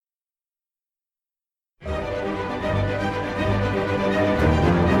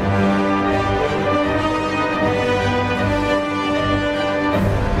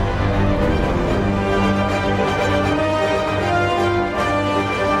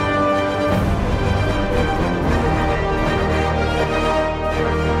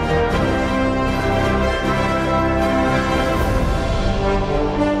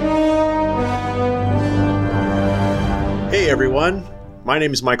My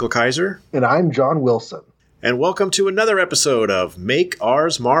name is Michael Kaiser. And I'm John Wilson. And welcome to another episode of Make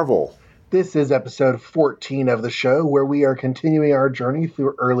Ours Marvel. This is episode 14 of the show, where we are continuing our journey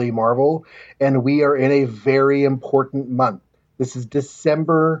through early Marvel, and we are in a very important month. This is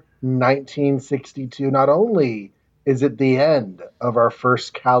December 1962. Not only is it the end of our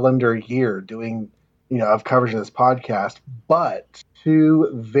first calendar year of coverage of this podcast, but two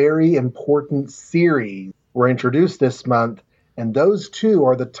very important series were introduced this month, and those two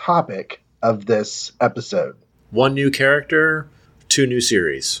are the topic of this episode. One new character, two new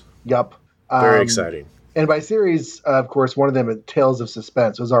series. Yup. Very exciting. And by series, of course, one of them, Tales of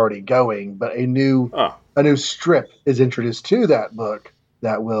Suspense, was already going, but a new strip is introduced to that book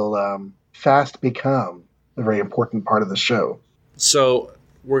that will fast become a very important part of the show. So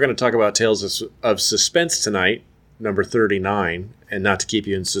we're going to talk about Tales of Suspense tonight, number 39, and not to keep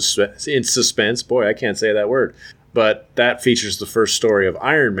you in suspense. Boy, I can't say that word. But that features the first story of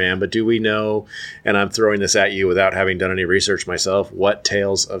Iron Man. But do we know, and I'm throwing this at you without having done any research myself, what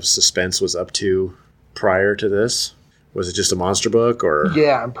Tales of Suspense was up to prior to this? Was it just a monster book? Or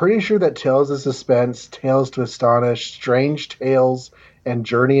Yeah, I'm pretty sure that Tales of Suspense, Tales to Astonish, Strange Tales, and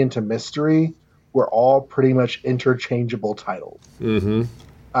Journey into Mystery were all pretty much interchangeable titles.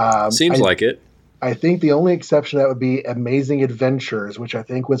 Mm-hmm. Seems like it. I think the only exception to that would be Amazing Adventures, which I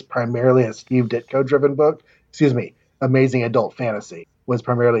think was primarily a Steve Ditko-driven book. Amazing Adult Fantasy was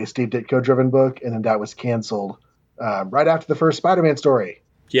primarily a Steve Ditko-driven book, and then that was canceled right after the first Spider-Man story.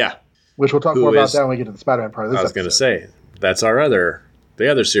 Yeah. Which we'll talk more about that when we get to the Spider-Man part of this episode. I was going to say, that's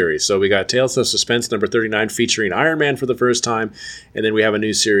the other series. So we got Tales of Suspense number 39 featuring Iron Man for the first time, and then we have a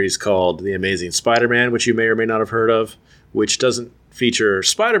new series called The Amazing Spider-Man, which you may or may not have heard of, which doesn't feature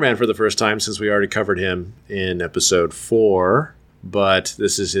Spider-Man for the first time since we already covered him in episode 4, but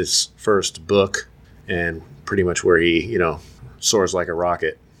this is his first book and pretty much where he, soars like a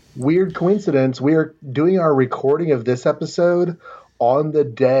rocket. Weird coincidence. We are doing our recording of this episode on the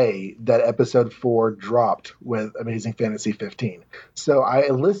day that episode 4 dropped with Amazing Fantasy 15. So I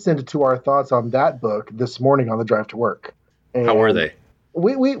listened to our thoughts on that book this morning on the drive to work. And how were they?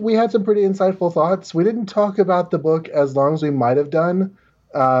 We had some pretty insightful thoughts. We didn't talk about the book as long as we might have done,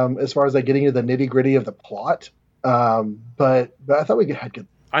 as far as getting into the nitty gritty of the plot. But I thought we had good.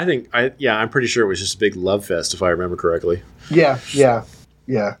 I'm pretty sure it was just a big love fest, if I remember correctly. Yeah.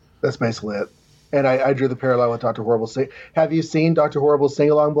 That's basically it. And I drew the parallel with Dr. Horrible's. Have you seen Dr. Horrible's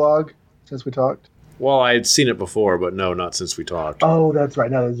sing-along blog since we talked? Well, I had seen it before, but no, not since we talked. Oh, that's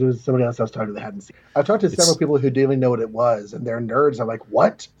right. No, there was somebody else I was talking to that hadn't seen. I've talked to several people who didn't even know what it was, and they're nerds. I'm like,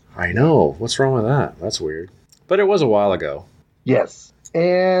 what? I know. What's wrong with that? That's weird. But it was a while ago. Yes.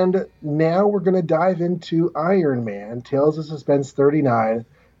 And now we're going to dive into Iron Man, Tales of Suspense 39.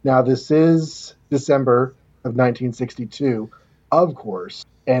 Now, this is December of 1962, of course.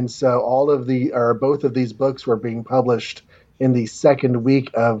 And so both of these books were being published in the second week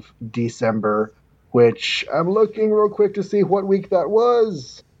of December, which I'm looking real quick to see what week that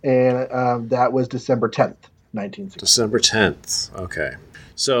was. And that was December 10th, 1960. December 10th. Okay.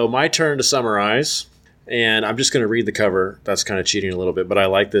 So my turn to summarize, and I'm just going to read the cover. That's kind of cheating a little bit, but I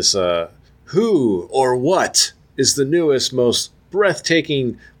like this. Who or what is the newest, most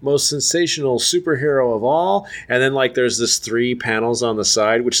breathtaking, most sensational superhero of all? And then there's this 3 panels on the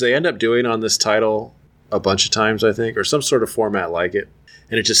side, which they end up doing on this title a bunch of times, I think, or some sort of format like it.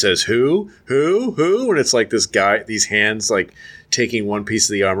 And it just says, who, and it's this guy, these hands, taking one piece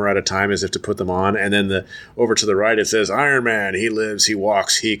of the armor at a time as if to put them on. And then over to the right, it says, Iron Man, he lives, he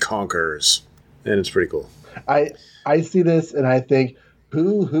walks, he conquers. And it's pretty cool. I see this and I think,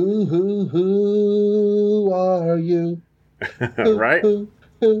 who are you? Right?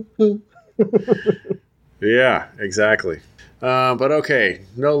 Yeah, exactly. But okay,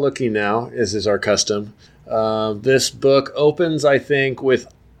 no looking now, as is our custom. This book opens, I think,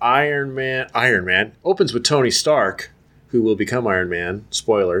 with Iron Man opens with Tony Stark, who will become Iron Man,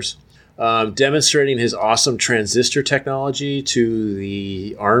 spoilers, demonstrating his awesome transistor technology to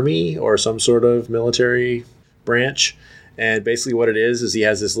the army or some sort of military branch. And basically what it is he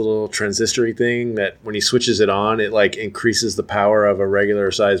has this little transistor thing that when he switches it on, it increases the power of a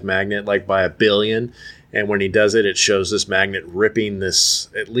regular sized magnet by 1 billion. And when he does it, it shows this magnet ripping this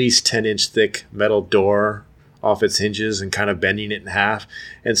at least 10-inch thick metal door off its hinges and kind of bending it in half.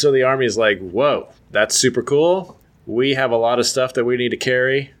 And so the army is like, whoa, that's super cool. We have a lot of stuff that we need to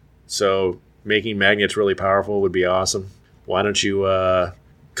carry. So making magnets really powerful would be awesome. Why don't you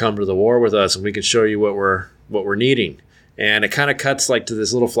come to the war with us and we can show you what we're needing. And it kind of cuts to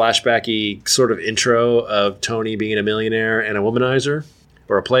this little flashbacky sort of intro of Tony being a millionaire and a womanizer,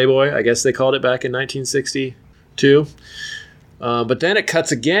 or a playboy, I guess they called it back in 1962. But then it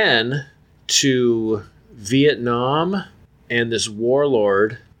cuts again to Vietnam and this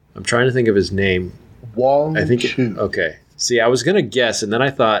warlord. I'm trying to think of his name. Wong Chu. Okay. See, I was going to guess, and then I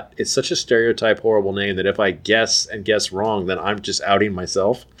thought it's such a stereotype, horrible name that if I guess wrong, then I'm just outing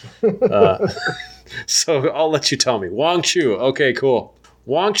myself. So I'll let you tell me. Wong Chu. Okay, cool.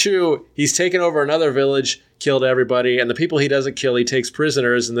 Wong Chu, he's taken over another village, killed everybody, and the people he doesn't kill, he takes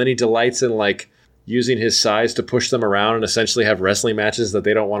prisoners, and then he delights in using his size to push them around and essentially have wrestling matches that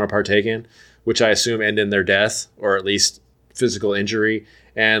they don't want to partake in, which I assume end in their death or at least physical injury.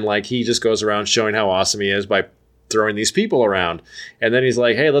 And he just goes around showing how awesome he is by throwing these people around. And then he's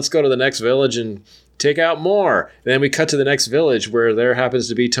like, hey, let's go to the next village and take out more. And then we cut to the next village where there happens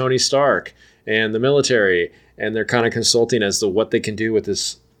to be Tony Stark and the military, and they're kind of consulting as to what they can do with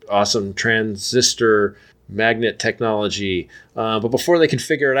this awesome transistor magnet technology. But before they can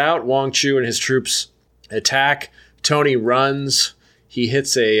figure it out, Wong Chu and his troops attack. Tony runs. He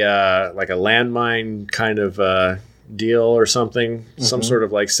hits a landmine kind of deal or something, some sort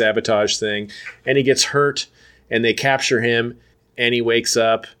of sabotage thing, and he gets hurt, and they capture him, and he wakes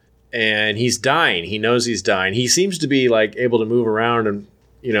up, and he's dying. He knows he's dying. He seems to be able to move around and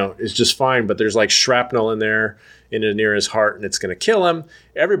is just fine, but there's shrapnel in there near his heart, and it's going to kill him.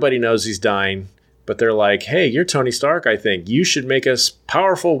 Everybody knows he's dying, but they're like, hey, you're Tony Stark, I think. You should make us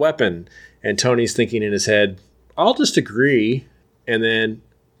powerful weapon. And Tony's thinking in his head, I'll just agree and then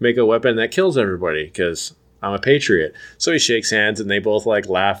make a weapon that kills everybody because I'm a patriot. So he shakes hands, and they both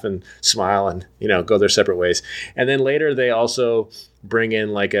laugh and smile and, go their separate ways. And then later they also bring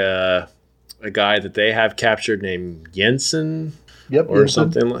in a guy that they have captured named Jensen. Yep, or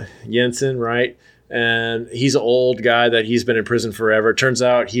something like Jensen, right? And he's an old guy that he's been in prison forever. It turns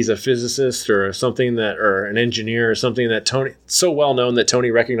out he's a physicist or something or an engineer or something that Tony, so well known that Tony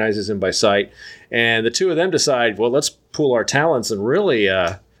recognizes him by sight. And the two of them decide, well, let's pool our talents and really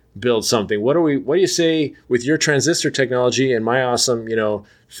build something. What do you say with your transistor technology and my awesome,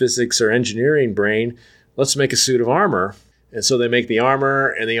 physics or engineering brain? Let's make a suit of armor. And so they make the armor,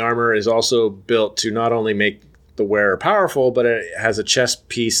 and the armor is also built to not only make the wearer powerful, but it has a chest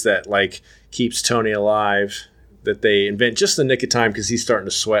piece that keeps Tony alive, that they invent just the nick of time because he's starting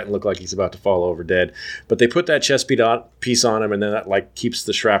to sweat and look like he's about to fall over dead. But they put that chest piece on him, and then that keeps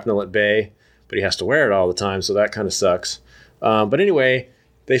the shrapnel at bay, but he has to wear it all the time, so that kind of sucks. But anyway,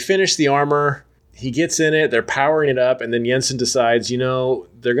 they finish the armor. He gets in it. They're powering it up. And then Jensen decides,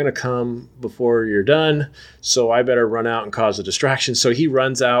 they're going to come before you're done. So I better run out and cause a distraction. So he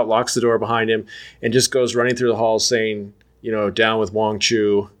runs out, locks the door behind him, and just goes running through the halls saying, down with Wong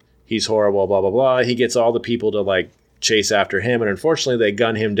Chu. He's horrible, blah, blah, blah. He gets all the people to chase after him. And unfortunately, they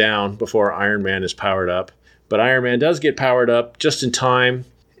gun him down before Iron Man is powered up. But Iron Man does get powered up just in time.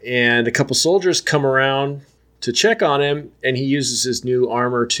 And a couple soldiers come around to check on him. And he uses his new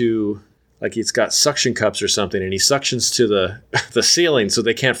armor to... it's got suction cups or something, and he suctions to the ceiling so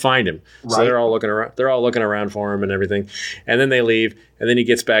they can't find him. Right. So they're all looking around for him and everything. And then they leave, and then he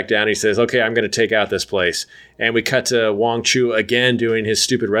gets back down. And he says, okay, I'm going to take out this place. And we cut to Wong Chu again doing his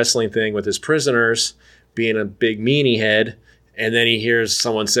stupid wrestling thing with his prisoners, being a big meanie head. And then he hears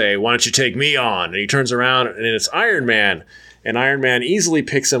someone say, why don't you take me on? And he turns around, and it's Iron Man. And Iron Man easily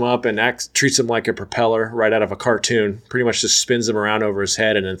picks him up and treats him like a propeller right out of a cartoon. Pretty much just spins him around over his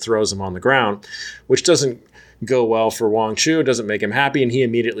head and then throws him on the ground, which doesn't go well for Wong Chu. It doesn't make him happy, and he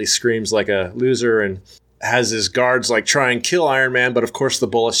immediately screams like a loser and has his guards try and kill Iron Man. But of course, the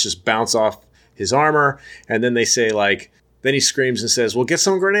bullets just bounce off his armor. And then they say then he screams and says, well, get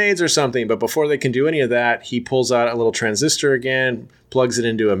some grenades or something. But before they can do any of that, he pulls out a little transistor again, plugs it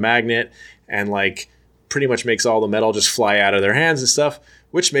into a magnet, and pretty much makes all the metal just fly out of their hands and stuff,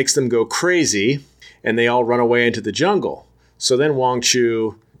 which makes them go crazy, and they all run away into the jungle. So then Wong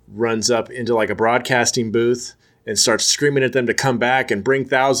Chu runs up into a broadcasting booth and starts screaming at them to come back and bring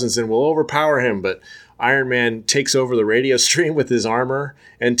thousands and will overpower him. But Iron Man takes over the radio stream with his armor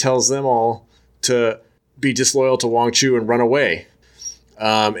and tells them all to be disloyal to Wong Chu and run away.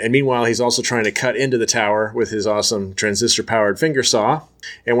 And meanwhile, he's also trying to cut into the tower with his awesome transistor-powered finger saw.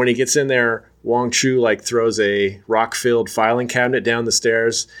 And when he gets in there, Wong Chu throws a rock-filled filing cabinet down the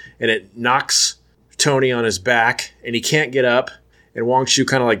stairs, and it knocks Tony on his back, and he can't get up. And Wong Chu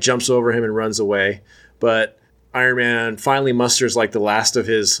kind of jumps over him and runs away. But Iron Man finally musters the last of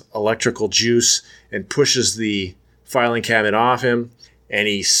his electrical juice and pushes the filing cabinet off him. And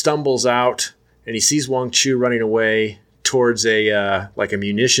he stumbles out, and he sees Wong Chu running away towards a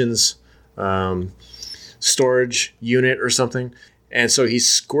munitions storage unit or something. And so he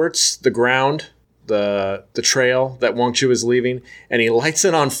squirts the ground the trail that Wong Chu is leaving, and he lights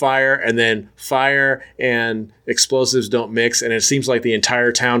it on fire, and then fire and explosives don't mix, and it seems like the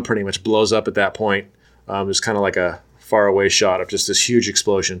entire town pretty much blows up at that point. There's kind of like a faraway shot of just this huge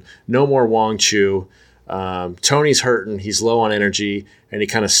explosion. No more Wong Chu. Tony's hurting. He's low on energy, and he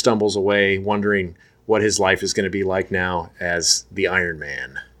kind of stumbles away, wondering what his life is going to be like now as the Iron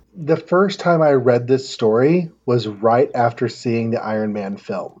Man. The first time I read this story was right after seeing the Iron Man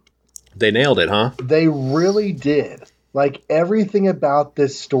film. They nailed it, huh? They really did. Like, everything about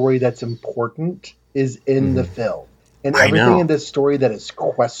this story that's important is in the film. And everything in this story that is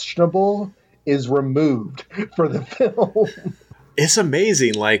questionable is removed for the film. It's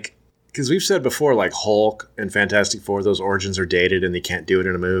amazing, like, because we've said before, like, Hulk and Fantastic Four, those origins are dated and they can't do it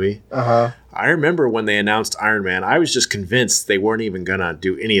in a movie. Uh-huh. I remember when they announced Iron Man, I was just convinced they weren't even going to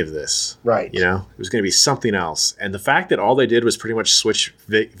do any of this. Right. You know, it was going to be something else. And the fact that all they did was pretty much switch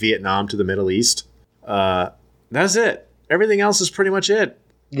Vietnam to the Middle East, that's it. Everything else is pretty much it.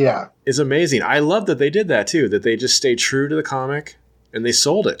 Yeah. It's amazing. I love that they did that, too, that they just stayed true to the comic and they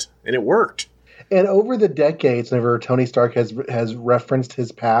sold it. And it worked. And over the decades, whenever Tony Stark has referenced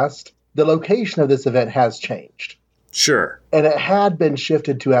his past, the location of this event has changed. Sure. And it had been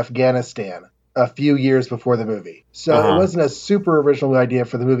shifted to Afghanistan a few years before the movie. So it wasn't a super original idea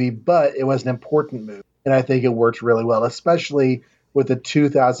for the movie, but it was an important move. And I think it worked really well, especially with the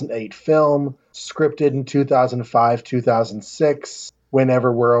 2008 film, scripted in 2005, 2006,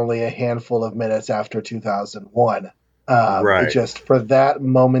 whenever we're only a handful of minutes after 2001. Right. Just for that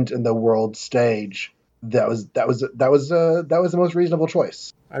moment in the world stage, that was the most reasonable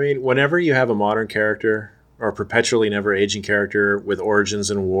choice. I mean, whenever you have a modern character or a perpetually never aging character with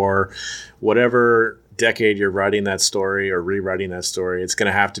origins in war, whatever decade you're writing that story or rewriting that story, it's going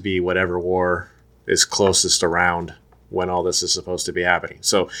to have to be whatever war is closest around when all this is supposed to be happening.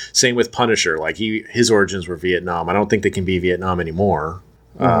 So same with Punisher, like his origins were Vietnam. I don't think they can be Vietnam anymore.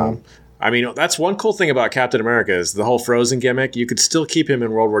 I mean, that's one cool thing about Captain America is the whole Frozen gimmick. You could still keep him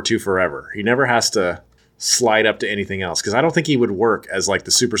in World War II forever. He never has to slide up to anything else, because I don't think he would work as like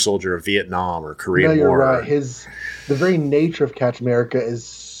the super soldier of Vietnam or Korean War. No, you're right. The very nature of Captain America is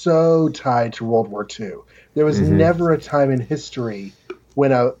so tied to World War II. There was never a time in history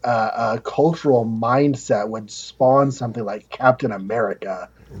when a cultural mindset would spawn something like Captain America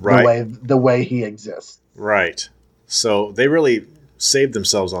the way he exists. Right. So they really saved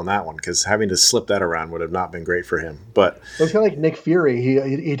themselves on that one, because having to slip that around would have not been great for him. But it's kind of like Nick Fury.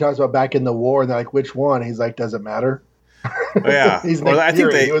 He talks about back in the war, and they're like, which one? He's like, doesn't matter. Yeah. He's Nick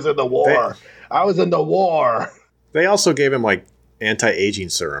Fury. He was in the war. I was in the war. They also gave him like anti-aging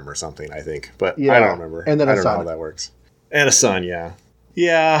serum or something, I think. But I don't remember. And then I don't know how that works. And a son, yeah.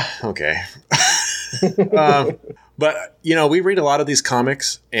 Yeah, okay. But, you know, we read a lot of these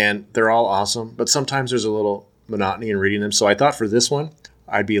comics, and they're all awesome. But sometimes there's a little monotony in reading them. So I thought for this one,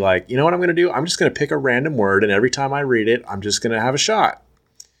 I'd be like, you know what I'm going to do? I'm just going to pick a random word, and every time I read it, I'm just going to have a shot.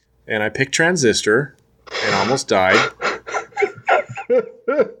 And I picked transistor and almost died.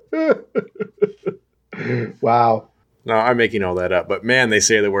 Wow. No, I'm making all that up. But man, they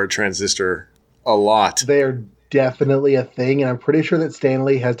say the word transistor a lot. They are definitely a thing, and I'm pretty sure that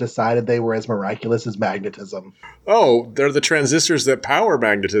Stanley has decided they were as miraculous as magnetism. Oh, they're the transistors that power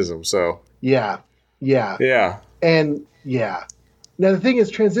magnetism, so. Yeah. And yeah. Now the thing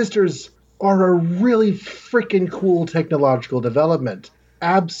is, transistors are a really freaking cool technological development.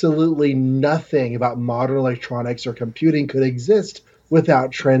 Absolutely nothing about modern electronics or computing could exist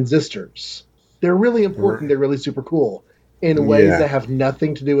without transistors. They're really important. They're really super cool in ways that have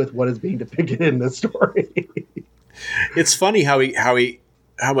nothing to do with what is being depicted in the story. It's funny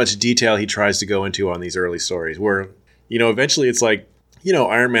how much detail he tries to go into on these early stories, where, you know, eventually it's like, you know,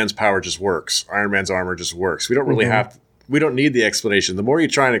 Iron Man's power just works. Iron Man's armor just works. We don't really we don't need the explanation. The more you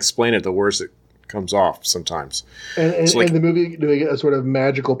try and explain it, the worse it comes off sometimes. And the movie doing a sort of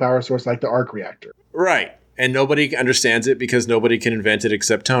magical power source like the arc reactor. Right. And nobody understands it because nobody can invent it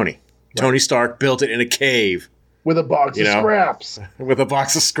except Tony. Right. Tony Stark built it in a cave. With a box of scraps. With a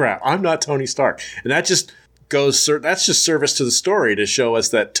box of scrap. I'm not Tony Stark. And that just that's just service to the story to show us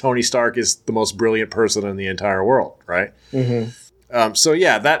that Tony Stark is the most brilliant person in the entire world, right? So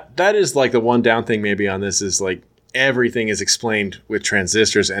yeah, that is like the one down thing maybe on this is like everything is explained with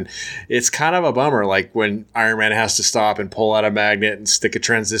transistors, and it's kind of a bummer, like when Iron Man has to stop and pull out a magnet and stick a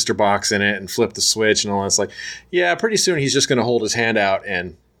transistor box in it and flip the switch and all that. It's like, yeah, pretty soon he's just going to hold his hand out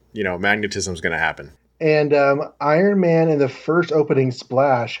and, you know, magnetism is going to happen. And Iron Man in the first opening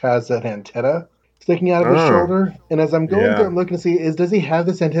splash has an antenna sticking out of his shoulder, and as I'm going through, I'm looking to see, does he have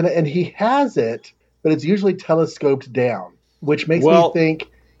this antenna? And he has it, but it's usually telescoped down, which makes me think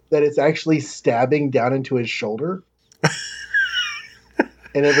that it's actually stabbing down into his shoulder.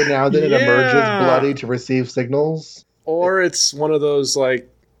 And every now and then it emerges bloody to receive signals. Or it's one of those, like,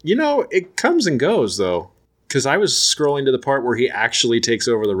 it comes and goes, though. Because I was scrolling to the part where he actually takes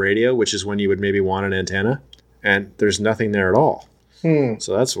over the radio, which is when you would maybe want an antenna. And there's nothing there at all.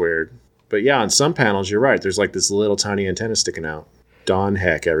 So that's weird. But yeah, on some panels, you're right. There's like this little tiny antenna sticking out. Don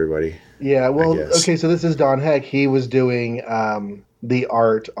Heck, everybody. Yeah, well, okay, so this is Don Heck. He was doing the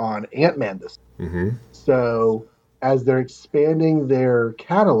art on Ant-Man this. So as they're expanding their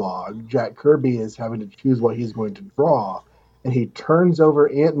catalog, Jack Kirby is having to choose what he's going to draw. And he turns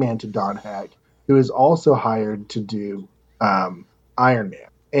over Ant-Man to Don Heck, who is also hired to do Iron Man.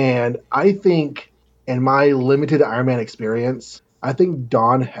 And I think, in my limited Iron Man experience, I think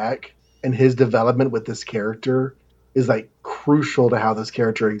Don Heck and his development with this character is like crucial to how this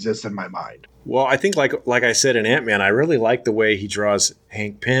character exists in my mind. Well, I think like I said in Ant-Man, I really like the way he draws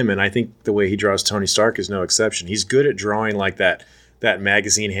Hank Pym, and I think the way he draws Tony Stark is no exception. He's good at drawing like that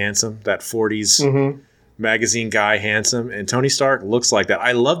magazine handsome, that 40s magazine guy handsome, and Tony Stark looks like that.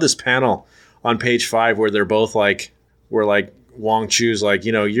 I love this panel on page 5 where they're both like, Wong Chu's like,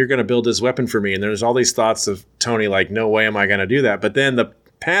 you're going to build this weapon for me, and there's all these thoughts of Tony like, no way am I going to do that. But then the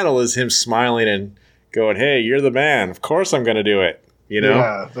panel is him smiling and going, hey, you're the man. Of course I'm going to do it.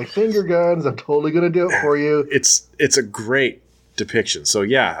 Yeah, like finger guns. I'm totally going to do it for you. It's a great depiction. So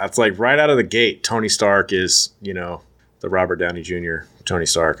yeah, that's like right out of the gate. Tony Stark is, the Robert Downey Jr. Tony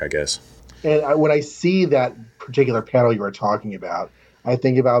Stark, I guess. And when I see that particular panel you were talking about, I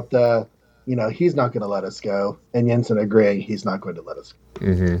think about the, he's not going to let us go. And Jensen agreeing he's not going to let us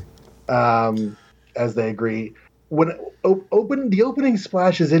go. As they agree. When the opening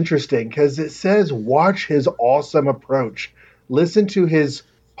splash is interesting because it says, watch his awesome approach. Listen to his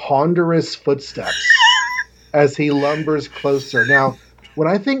ponderous footsteps as he lumbers closer. Now, when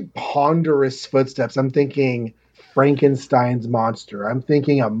I think ponderous footsteps, I'm thinking Frankenstein's monster. I'm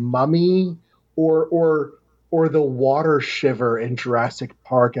thinking a mummy or the water shiver in Jurassic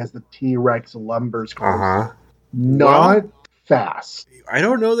Park as the T-Rex lumbers closer. Not fast. I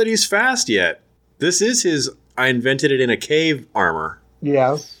don't know that he's fast yet. This is his I invented it in a cave armor.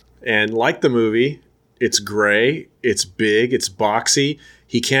 Yeah. And like the movie, it's gray, it's big, it's boxy.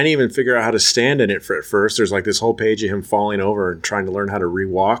 He can't even figure out how to stand in it at first. There's like this whole page of him falling over and trying to learn how to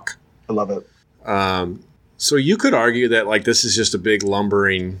rewalk. I love it. So you could argue that like this is just a big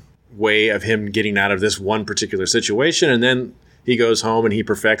lumbering way of him getting out of this one particular situation, and then he goes home and he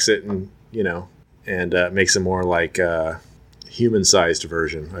perfects it, and makes a more like human-sized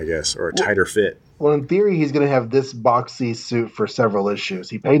version, I guess, or a tighter fit. Well, in theory, he's going to have this boxy suit for several issues.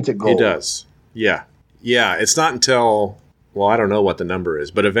 He paints it gold. He does. Yeah. Yeah, it's not until, well, I don't know what the number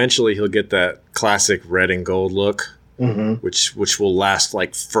is, but eventually he'll get that classic red and gold look, which will last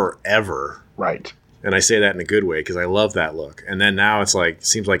like forever. Right. And I say that in a good way because I love that look. And then now it's like,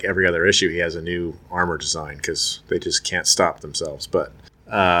 seems like every other issue he has a new armor design because they just can't stop themselves. But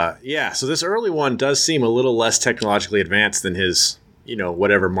so this early one does seem a little less technologically advanced than his,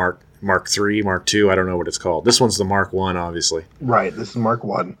 whatever Mark 3, Mark 2, I don't know what it's called. This one's the Mark 1, obviously. Right, this is Mark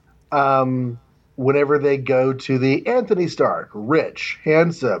 1. Whenever they go to the Anthony Stark, rich,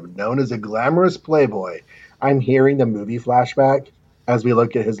 handsome, known as a glamorous playboy, I'm hearing the movie flashback as we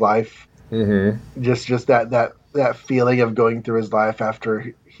look at his life. Just that feeling of going through his life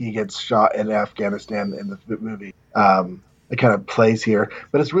after he gets shot in Afghanistan in the movie. It kind of plays here.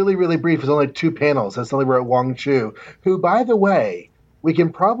 But it's really, really brief. It's only 2 panels. That's only we're at Wong Chu, who, by the way, we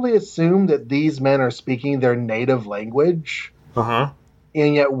can probably assume that these men are speaking their native language.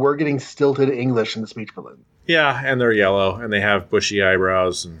 And yet we're getting stilted English in the speech balloon. Yeah, and they're yellow, and they have bushy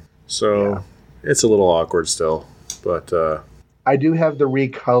eyebrows. And so it's a little awkward still. But I do have the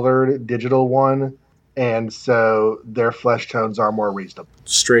recolored digital one, and so their flesh tones are more reasonable.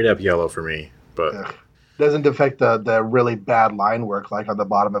 Straight up yellow for me. But doesn't affect the really bad line work like on the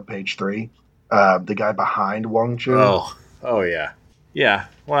bottom of page 3. The guy behind Wong Chu. Oh, yeah. Yeah,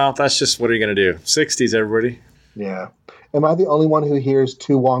 well, that's just, what are you going to do? 60s, everybody. Yeah. Am I the only one who hears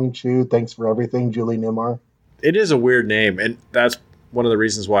to Wong Chu, thanks for everything, Julie Newmar? It is a weird name, and that's one of the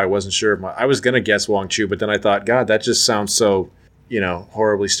reasons why I wasn't sure. I was going to guess Wong Chu, but then I thought, God, that just sounds so,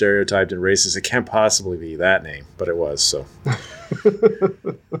 horribly stereotyped and racist. It can't possibly be that name, but it was, so.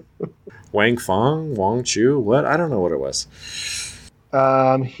 Wang Fong? Wong Chu? What? I don't know what it was.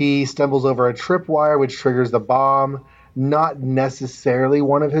 He stumbles over a tripwire, which triggers the bomb. Not necessarily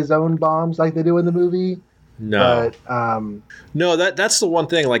one of his own bombs like they do in the movie. No. But, no, that's the one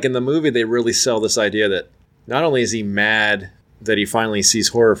thing. Like in the movie, they really sell this idea that not only is he mad that he finally sees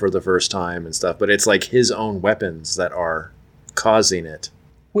horror for the first time and stuff, but it's like his own weapons that are causing it.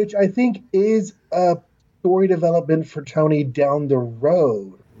 which I think is a story development for Tony down the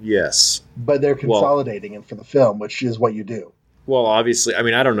road. Yes. But they're Well, consolidating it for the film, which is what you do. well, obviously, I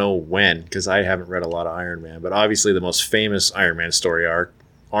mean, I don't know when because I haven't read a lot of Iron Man, but obviously the most famous Iron Man story arc,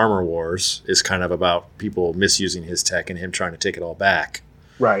 Armor Wars, is kind of about people misusing his tech and him trying to take it all back.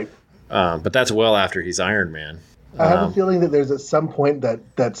 Right. But that's well after he's Iron Man. I have a feeling that there's at some point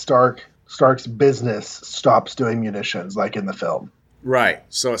that Stark's business stops doing munitions, like in the film. Right.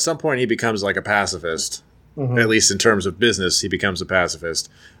 So at some point he becomes like a pacifist. At least in terms of business, he becomes a pacifist,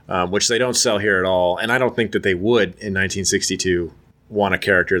 which they don't sell here at all. And I don't think that they would in 1962 want a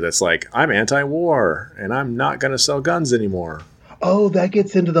character that's like, I'm anti-war and I'm not going to sell guns anymore. Oh, that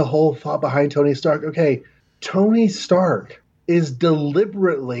gets into the whole thought behind Tony Stark. Okay, Tony Stark is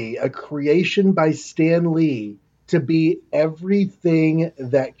deliberately a creation by Stan Lee to be everything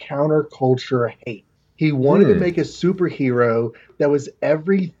that counterculture hates. He wanted to make a superhero that was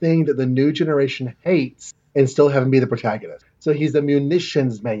everything that the new generation hates and still have him be the protagonist. So he's a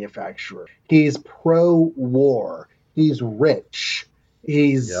munitions manufacturer. He's pro-war. He's rich.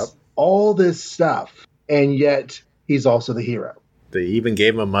 He's all this stuff. And yet he's also the hero. They even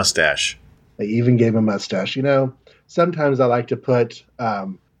gave him a mustache. You know, sometimes I like to put,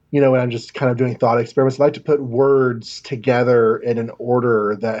 when I'm just kind of doing thought experiments, I like to put words together in an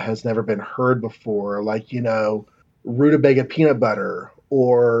order that has never been heard before. Like, rutabaga peanut butter,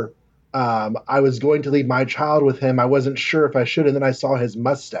 or I was going to leave my child with him. I wasn't sure if I should, and then I saw his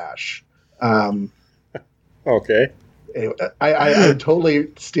mustache. Okay. Anyway, I'm totally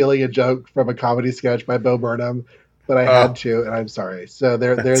stealing a joke from a comedy sketch by Bo Burnham, but I had to, and I'm sorry. So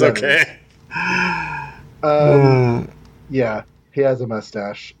there's okay. Yeah, he has a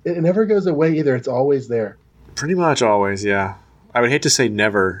mustache. It never goes away either. It's always there. Pretty much always, yeah. I would hate to say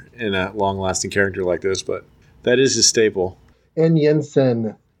never in a long-lasting character like this, but that is his staple. And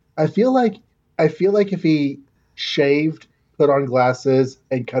Yinsen, I feel like if he shaved, put on glasses,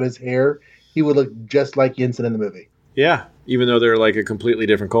 and cut his hair, he would look just like Yinsen in the movie. Yeah, even though they're like a completely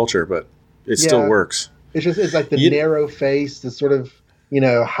different culture, but it still works. It's like the narrow face, the sort of,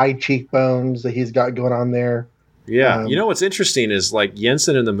 high cheekbones that he's got going on there. Yeah. What's interesting is like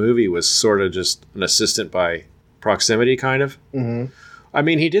Yinsen in the movie was sort of just an assistant by proximity, kind of. Mm-hmm. I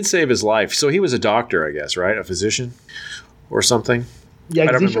mean, he did save his life. So he was a doctor, I guess, right? A physician or something. Yeah,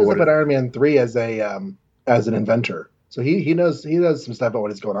 because he shows up at Iron Man 3 as an inventor. So he knows some stuff about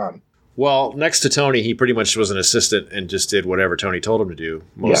what is going on. Well, next to Tony, he pretty much was an assistant and just did whatever Tony told him to do,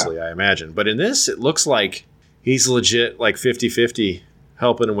 mostly, I imagine. But in this, it looks like he's legit like 50-50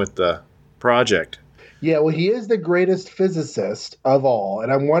 helping him with the project. Yeah, well, he is the greatest physicist of all.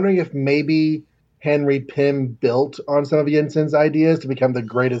 And I'm wondering if maybe Henry Pym built on some of Yinsen's ideas to become the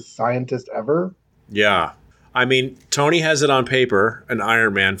greatest scientist ever. Yeah. I mean, Tony has it on paper, an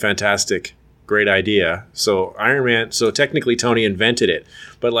Iron Man, fantastic, great idea. So technically Tony invented it.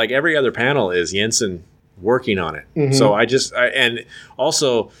 But like every other panel is Yinsen working on it. Mm-hmm. So and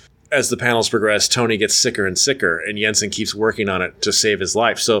also as the panels progress, Tony gets sicker and sicker, and Yinsen keeps working on it to save his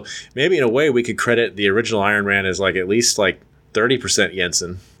life. So maybe in a way we could credit the original Iron Man as like at least like 30%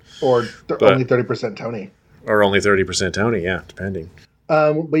 Yinsen. Or only 30% Tony. Or only 30% Tony, yeah, depending.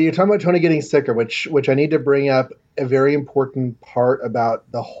 But you're talking about Tony getting sicker, which I need to bring up a very important part about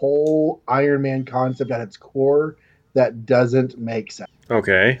the whole Iron Man concept at its core that doesn't make sense.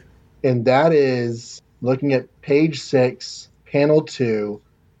 Okay. And that is looking at page 6, panel 2,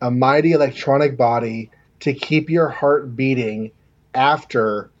 a mighty electronic body to keep your heart beating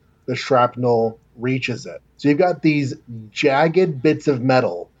after the shrapnel reaches it. So you've got these jagged bits of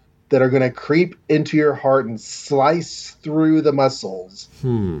metal that are going to creep into your heart and slice through the muscles.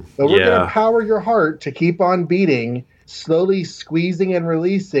 But we're going to power your heart to keep on beating, slowly squeezing and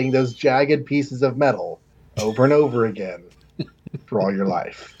releasing those jagged pieces of metal over and over again for all your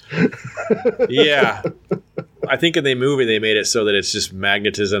life. Yeah. I think in the movie they made it so that it's just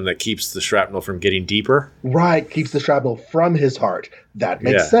magnetism that keeps the shrapnel from getting deeper. Right, keeps the shrapnel from his heart. That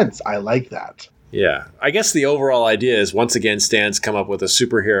makes sense. I like that. Yeah. I guess the overall idea is, once again, Stan's come up with a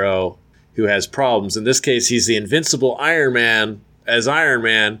superhero who has problems. In this case, he's the invincible Iron Man as Iron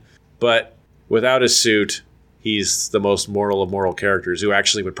Man, but without his suit, he's the most mortal of mortal characters who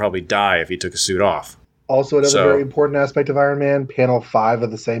actually would probably die if he took a suit off. Also, another very important aspect of Iron Man, panel 5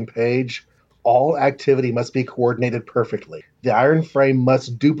 of the same page, all activity must be coordinated perfectly. The iron frame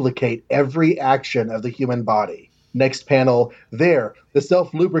must duplicate every action of the human body. Next panel, there, the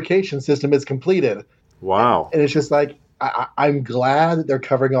self-lubrication system is completed. Wow. And it's just like, I'm glad that they're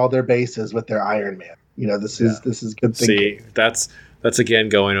covering all their bases with their Iron Man. This is good thinking. See, that's again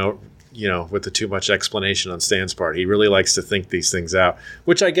going with the too much explanation on Stan's part. He really likes to think these things out,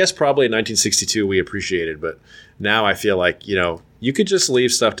 which I guess probably in 1962 we appreciated. But now I feel like, you could just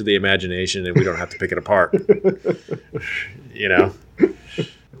leave stuff to the imagination and we don't have to pick it apart.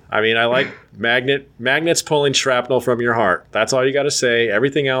 I mean, I like magnets pulling shrapnel from your heart. That's all you got to say.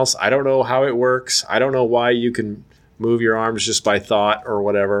 Everything else, I don't know how it works. I don't know why you can move your arms just by thought or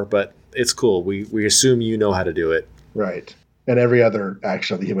whatever, but it's cool. We assume you know how to do it. Right. And every other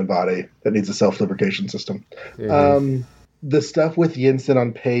action of the human body that needs a self-lubrication system. Mm-hmm. The stuff with Yinsen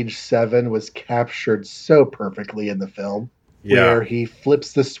on page 7 was captured so perfectly in the film. Yeah. Where he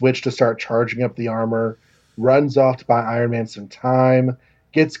flips the switch to start charging up the armor, runs off to buy Iron Man some time,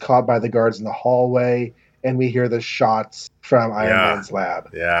 gets caught by the guards in the hallway, and we hear the shots from Iron Man's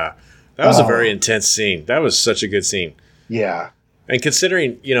lab. Yeah. That was a very intense scene. That was such a good scene. Yeah. And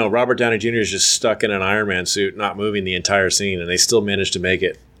considering, Robert Downey Jr. is just stuck in an Iron Man suit, not moving the entire scene, and they still managed to make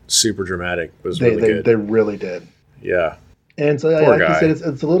it super dramatic. It was really good. They really did. Yeah. And so, like you said,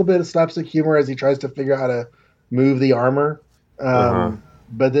 it's a little bit of slapstick humor as he tries to figure out how to move the armor.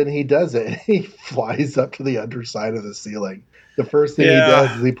 But then he does it. He flies up to the underside of the ceiling. The first thing he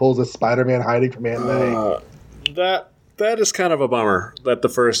does is he pulls a Spider-Man hiding from Aunt May. That is kind of a bummer that the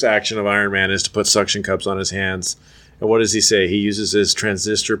first action of Iron Man is to put suction cups on his hands. And what does he say? He uses his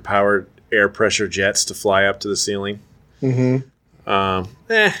transistor-powered air pressure jets to fly up to the ceiling. Mm-hmm.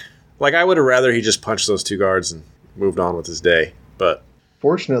 I would have rather he just punched those two guards and moved on with his day. But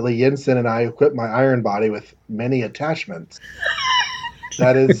fortunately, Yinsen and I equipped my iron body with many attachments.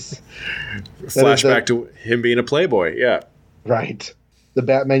 That is flashback to him being a playboy. Yeah, right. The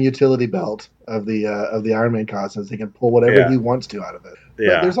Batman utility belt of the Iron Man costumes. He can pull whatever he wants to out of it.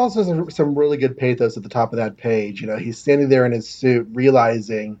 Yeah. But there's also some really good pathos at the top of that page. He's standing there in his suit,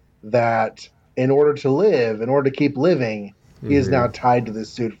 realizing that in order to live, in order to keep living, he is now tied to this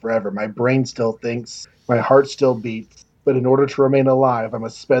suit forever. My brain still thinks, my heart still beats, but in order to remain alive, I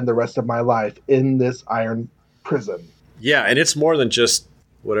must spend the rest of my life in this iron prison. Yeah, and it's more than just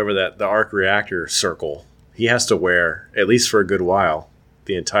whatever the arc reactor circle. He has to wear, at least for a good while,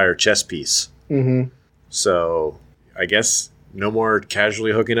 the entire chest piece. Mm-hmm. So I guess no more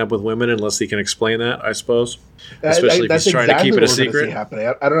casually hooking up with women unless he can explain that, I suppose. Especially if he's trying to keep it a secret. Happening.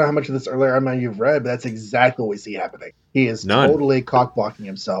 I don't know how much of this earlier Iron Man you've read, but that's exactly what we see happening. He is totally cock-blocking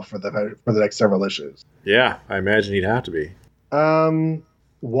himself for the next several issues. Yeah, I imagine he'd have to be.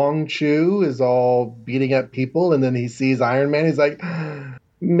 Wong Chu is all beating up people, and then he sees Iron Man. He's like,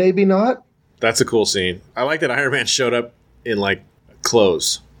 maybe not. That's a cool scene. I like that Iron Man showed up in,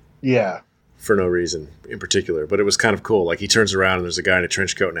 clothes. Yeah. For no reason in particular. But it was kind of cool. He turns around and there's a guy in a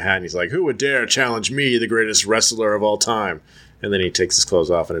trench coat and a hat, and he's like, who would dare challenge me, the greatest wrestler of all time? And then he takes his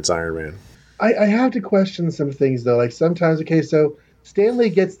clothes off, and it's Iron Man. I have to question some things, though. Sometimes, so Stanley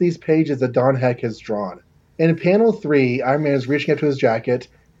gets these pages that Don Heck has drawn. In panel 3, Iron Man is reaching up to his jacket.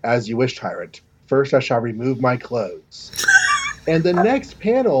 As you wish, Tyrant. First I shall remove my clothes. And the next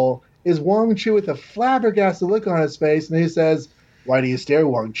panel is Wong Chu with a flabbergasted look on his face, and he says, why do you stare,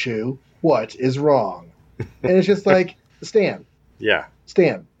 Wong Chu? What is wrong? And it's just Stan. Yeah.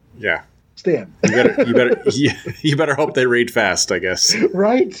 Stan. Yeah. Stan. You better hope they read fast, I guess.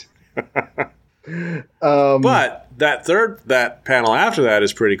 Right? But that panel after that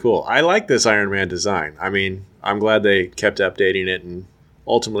is pretty cool. I like this Iron Man design. I mean, I'm glad they kept updating it, and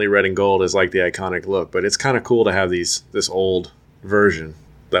ultimately red and gold is the iconic look, but it's kind of cool to have this old version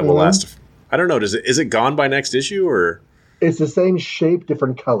that will last. I don't know, is it gone by next issue, or it's the same shape,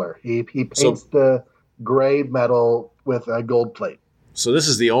 different color. He paints the gray metal with a gold plate. So this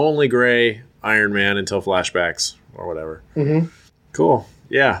is the only gray Iron Man until flashbacks or whatever. Mm-hmm. Cool.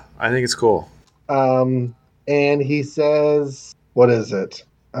 Yeah, I think it's cool. And he says, what is it?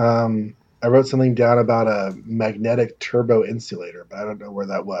 I wrote something down about a magnetic turbo insulator, but I don't know where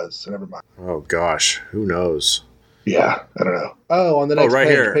that was, so never mind. Oh, gosh. Who knows? Yeah, I don't know. Oh, on the next right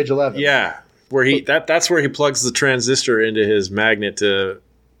page, here. Page 11. Yeah, where that's where he plugs the transistor into his magnet to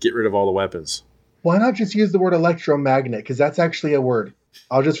get rid of all the weapons. Why not just use the word electromagnet? Because that's actually a word.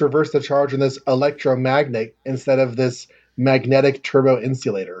 I'll just reverse the charge on this electromagnet instead of this magnetic turbo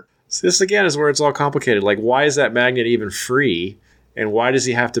insulator. So this, again, is where it's all complicated. Why is that magnet even free? And why does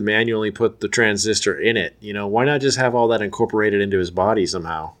he have to manually put the transistor in it? Why not just have all that incorporated into his body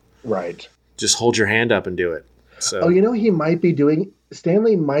somehow? Right. Just hold your hand up and do it. So. He might be doing...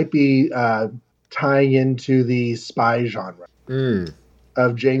 Stanley might be tying into the spy genre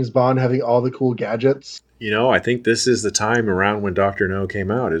of James Bond having all the cool gadgets. I think this is the time around when Dr. No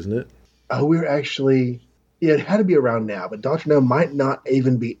came out, isn't it? Oh, we're actually... Yeah, it had to be around now, but Dr. No might not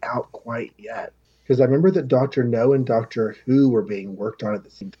even be out quite yet. because I remember that Doctor No and Doctor Who were being worked on at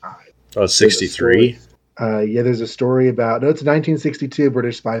the same time. Oh, 63? Yeah, there's a story about... No, it's a 1962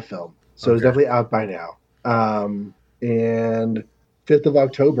 British spy film. So it's definitely out by now. And 5th of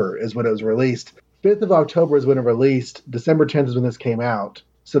October is when it was released. 5th of October is when it released. December 10th is when this came out.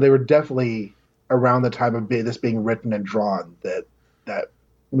 So they were definitely around the time of this being written and drawn that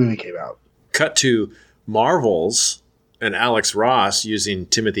movie came out. Cut to Marvel's and Alex Ross using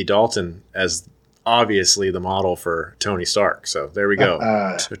Timothy Dalton as obviously the model for Tony Stark. So there we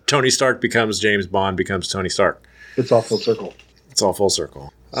go. Tony Stark becomes James Bond, becomes Tony Stark. It's all full circle. It's all full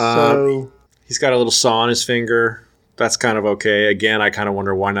circle. So he's got a little saw on his finger. That's kind of okay. Again, I kind of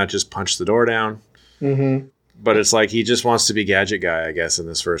wonder why not just punch the door down. Mm-hmm. But it's like he just wants to be Gadget Guy, I guess, in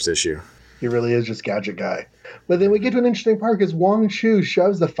this first issue. He really is just Gadget Guy. But then we get to an interesting part because Wong Chu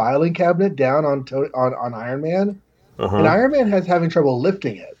shoves the filing cabinet down on Iron Man. Uh-huh. And Iron Man has having trouble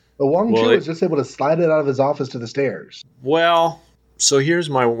lifting it. But Wong Chu is just able to slide it out of his office to the stairs. Well, so here's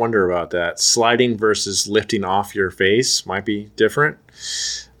my wonder about that. Sliding versus lifting off your face might be different.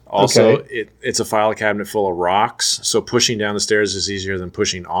 Also, it's a file cabinet full of rocks, so pushing down the stairs is easier than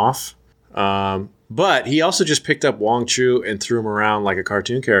pushing off. But he also just picked up Wong Chu and threw him around like a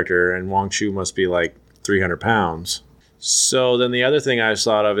cartoon character, and Wong Chu must be like 300 pounds. So then the other thing I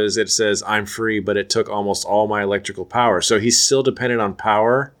thought of is it says, I'm free, but it took almost all my electrical power. So he's still dependent on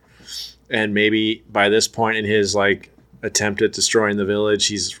power, and maybe by this point in his like attempt at destroying the village,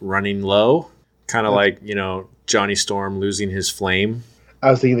 he's running low, kind of like, Johnny Storm losing his flame. I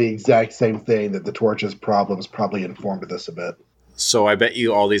was thinking the exact same thing, that the Torch's problems probably informed this a bit. So I bet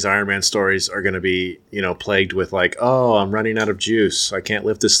you all these Iron Man stories are going to be, plagued with like, oh, I'm running out of juice. I can't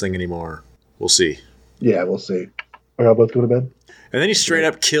lift this thing anymore. We'll see. Yeah, we'll see. Are y'all both going to bed? And then he straight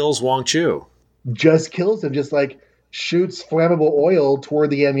up kills Wong Chu. Just kills him, just like shoots flammable oil toward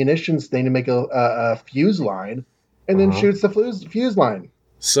the ammunitions thing to make a fuse line, and then shoots the fuse line.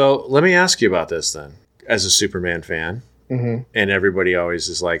 So let me ask you about this then, as a Superman fan. Mm-hmm. And everybody always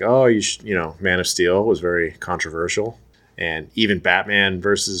is like, oh, Man of Steel was very controversial. And even Batman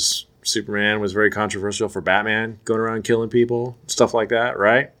versus Superman was very controversial for Batman going around killing people, stuff like that,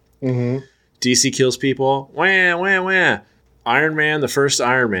 right? Mm-hmm. DC kills people. Wah, wah, wah. Iron Man, the first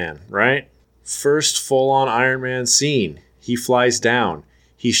Iron Man, right? First full-on Iron Man scene. He flies down.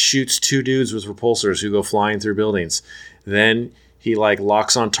 He shoots two dudes with repulsors who go flying through buildings. Then he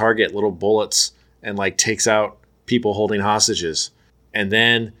locks on target little bullets and takes out people holding hostages. And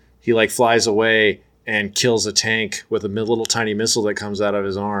then he flies away and kills a tank with a little tiny missile that comes out of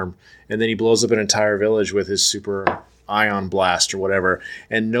his arm. And then he blows up an entire village with his super ion blast or whatever.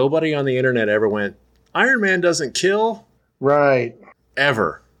 And nobody on the internet ever went, Iron Man doesn't kill? Right.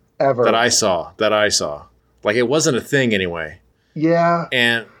 Ever. That I saw. It wasn't a thing anyway. Yeah.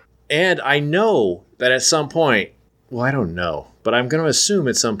 And I know that at some point, well, I don't know, but I'm going to assume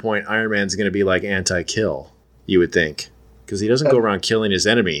at some point Iron Man's going to be anti-kill, you would think. Because he doesn't go around killing his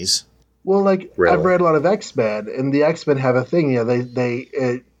enemies. Well, really. I've read a lot of X-Men, and the X-Men have a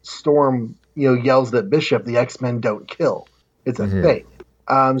thing. Storm, yells at Bishop. The X-Men don't kill. It's a thing.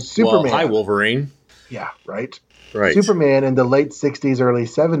 Superman. Well, hi, Wolverine. Yeah, right. Right. Superman in the late 60s, early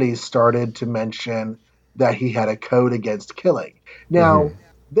 70s started to mention that he had a code against killing. Now,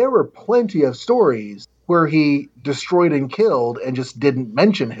 there were plenty of stories where he destroyed and killed and just didn't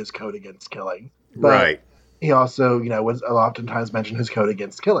mention his code against killing. But right. He also, was oftentimes mentioned his code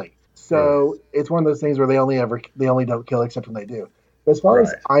against killing. So it's one of those things where they only don't kill except when they do. But as far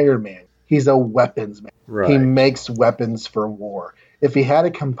as Iron Man, he's a weapons man. Right. He makes weapons for war. If he had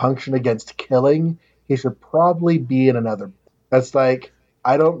a compunction against killing, he should probably be in another. That's I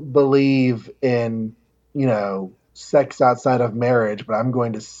don't believe in, sex outside of marriage, but I'm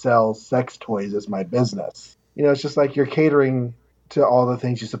going to sell sex toys as my business. It's just you're catering to all the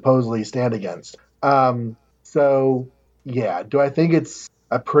things you supposedly stand against. So, yeah, do I think it's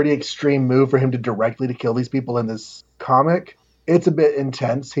a pretty extreme move for him to directly kill these people in this comic? It's a bit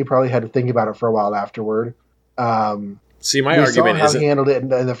intense. He probably had to think about it for a while afterward. See, my argument is he handled it in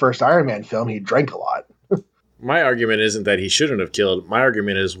the first Iron Man film. He drank a lot. My argument isn't that he shouldn't have killed. My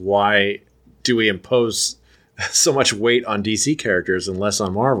argument is, why do we impose so much weight on DC characters and less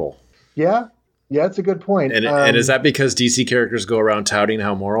on Marvel? Yeah, it's a good point. And is that because DC characters go around touting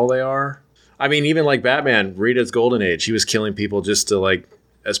how moral they are? I mean, even Batman, Rita's Golden Age, he was killing people just to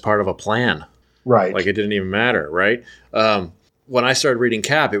as part of a plan. Right. It didn't even matter, right? When I started reading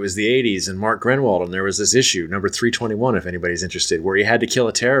Cap, it was the 80s and Mark Grenwald, and there was this issue, number 321, if anybody's interested, where he had to kill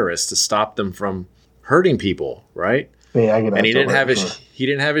a terrorist to stop them from hurting people, right? He agonized and he didn't over have it, his sure. he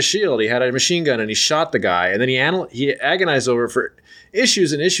didn't have his shield. He had a machine gun, and he shot the guy. And then he agonized over it for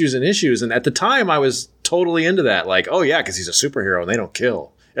issues and issues and issues. And at the time, I was totally into that. Like, oh yeah, because he's a superhero and they don't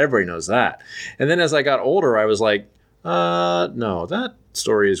kill. Everybody knows that. And then as I got older, I was like, no, that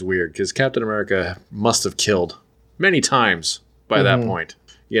story is weird because Captain America must have killed many times by that point.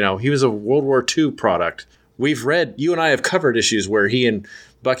 You know, he was a World War II product. We've read, you and I have covered issues where he and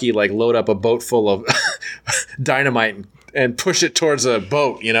Bucky like load up a boat full of dynamite and push it towards a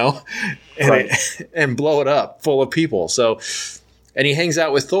boat, you know, and, and blow it up full of people. So, and he hangs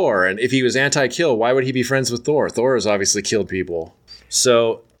out with Thor. And if he was anti-kill, why would he be friends with Thor? Thor has obviously killed people.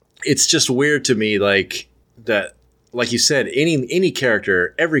 So it's just weird to me, like that. Like you said, any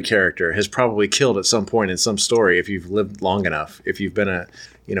character, every character has probably killed at some point in some story if you've lived long enough, if you've been a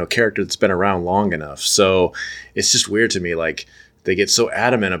character that's been around long enough. So it's just weird to me, like they get so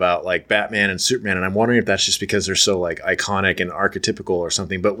adamant about like Batman and Superman, and I'm wondering if that's just because they're so like iconic and archetypical or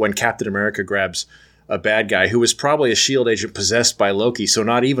something. But when Captain America grabs a bad guy who was probably a S.H.I.E.L.D. agent possessed by Loki, so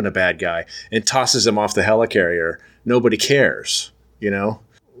not even a bad guy, and tosses him off the helicarrier, nobody cares, you know?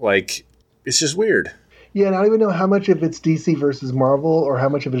 Like, it's just weird. Yeah, and I don't even know how much of it's DC versus Marvel or how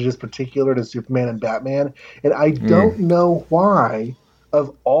much of it is just particular to Superman and Batman. And I don't know why,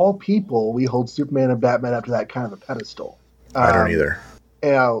 of all people, we hold Superman and Batman up to that kind of a pedestal. I don't either.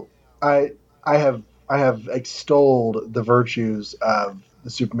 You know, I have extolled the virtues of the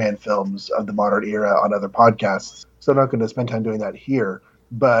Superman films of the modern era on other podcasts, so I'm not going to spend time doing that here.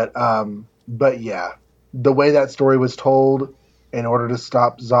 But yeah, the way that story was told, in order to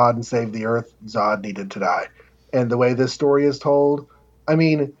stop Zod and save the Earth, Zod needed to die. And the way this story is told, I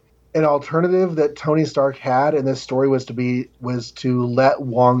mean, an alternative that Tony Stark had in this story was to let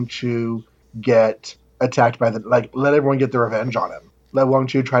Wong Chu get attacked by let everyone get their revenge on him. Let Wong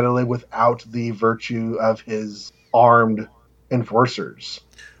Chu try to live without the virtue of his armed enforcers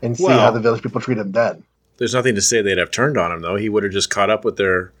and see how the village people treat him then. There's nothing to say they'd have turned on him, though. He would have just caught up with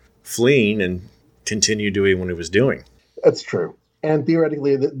their fleeing and continued doing what he was doing. That's true. And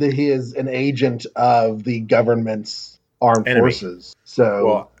theoretically, he is an agent of the government's armed forces.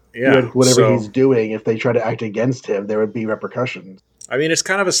 So whatever he's doing, if they try to act against him, there would be repercussions. I mean, it's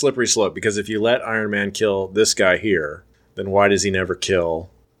kind of a slippery slope, because if you let Iron Man kill this guy here, then why does he never kill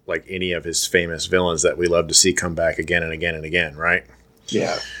like any of his famous villains that we love to see come back again and again and again, right?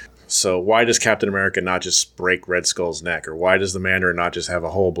 Yeah. So why does Captain America not just break Red Skull's neck? Or why does the Mandarin not just have a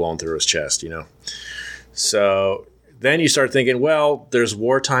hole blown through his chest, you know? So then you start thinking, well, there's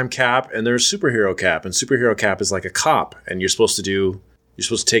wartime Cap and there's superhero Cap. And superhero Cap is like a cop. And you're supposed to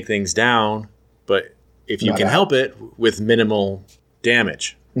take things down, but if you can help it with minimal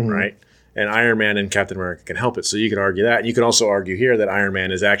damage, right? And Iron Man and Captain America can help it. So you could argue that. You can also argue here that Iron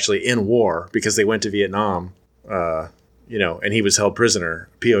Man is actually in war because they went to Vietnam, and he was held prisoner,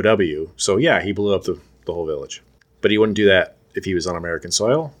 POW. So yeah, he blew up the whole village. But he wouldn't do that if he was on American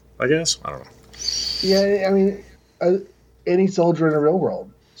soil, I guess. I don't know. Yeah, I mean, any soldier in the real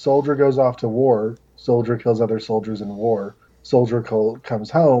world. Soldier goes off to war. Soldier kills other soldiers in war. Soldier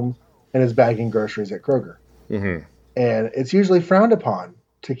comes home and is bagging groceries at Kroger. Mm-hmm. And it's usually frowned upon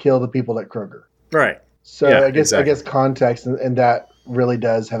to kill the people at Kroger. Right. So yeah, I guess context and that really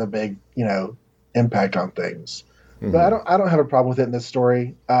does have a big, impact on things. Mm-hmm. But I don't have a problem with it in this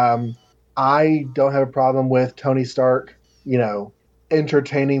story. I don't have a problem with Tony Stark,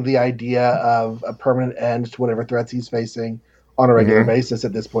 entertaining the idea of a permanent end to whatever threats he's facing on a regular basis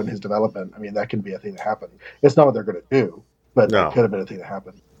at this point in his development. I mean, that can be a thing that happened. It's not what they're going to do, but that could have been a thing that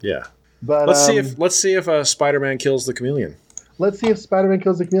happened. Yeah. But let's see if Spider-Man kills the Chameleon. Let's see if Spider-Man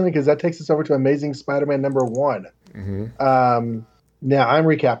kills the Chameleon, because that takes us over to Amazing Spider-Man #1. Mm-hmm. Now I'm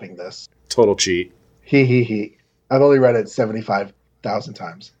recapping this. Total cheat. He. I've only read it 75,000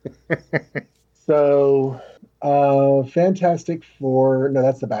 times. So, Fantastic Four. No,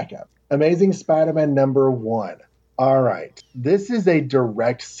 that's the backup. Amazing Spider-Man #1. All right. This is a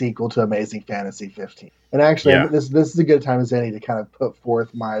direct sequel to Amazing Fantasy 15. And actually, this is a good time as any to kind of put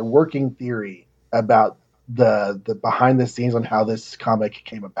forth my working theory about the behind the scenes on how this comic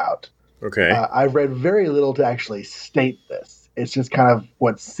came about. Okay. I've read very little to actually state this. It's just kind of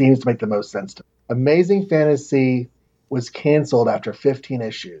what seems to make the most sense to me. Amazing Fantasy was canceled after 15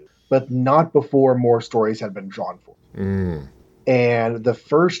 issues, but not before more stories had been drawn for it. Mm. And the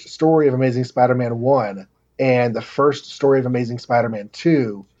first story of Amazing Spider-Man 1 and the first story of Amazing Spider-Man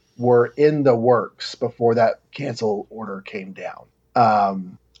 2 were in the works before that cancel order came down.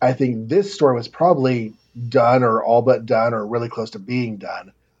 I think this story was probably done or all but done or really close to being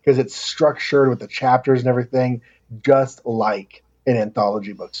done, because it's structured with the chapters and everything just like an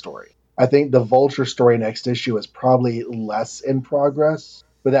anthology book story. I think the Vulture story next issue is probably less in progress,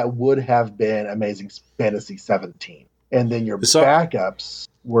 but that would have been Amazing Fantasy 17. And then your So, backups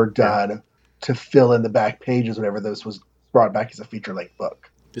were done to fill in the back pages whenever this was brought back as a feature-length book.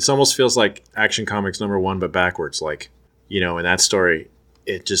 This almost feels like Action Comics #1, but backwards. Like, in that story,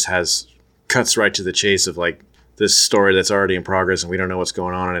 it just cuts right to the chase of like this story that's already in progress and we don't know what's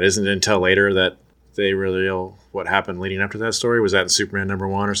going on. And it isn't until later that they reveal what happened leading up to that story. Was that in Superman #1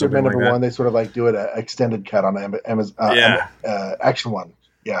 or something Superman like that? #1, they sort of like do it an extended cut on Amazon, Action 1.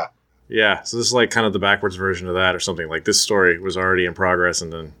 Yeah. Yeah. So this is like kind of the backwards version of that or something. Like this story was already in progress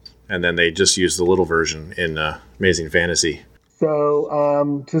and then they just used the little version in Amazing Fantasy.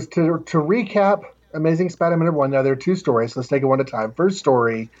 So to recap Amazing Spider-Man #1, now there are two stories, so let's take it one at a time. First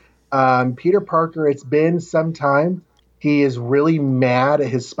story, Peter Parker, it's been some time. He is really mad at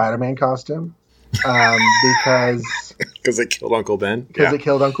his Spider-Man costume because they killed Uncle Ben. Because they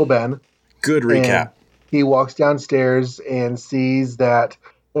killed Uncle Ben. Good recap. And he walks downstairs and sees that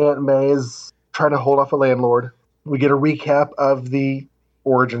Aunt May is trying to hold off a landlord. We get a recap of the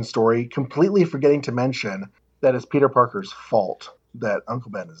origin story, completely forgetting to mention that it's Peter Parker's fault that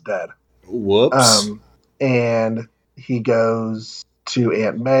Uncle Ben is dead. Whoops. And he goes to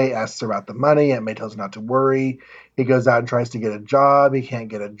Aunt May, asks her about the money. Aunt May tells him not to worry. He goes out and tries to get a job. He can't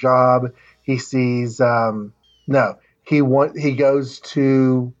get a job. He sees he goes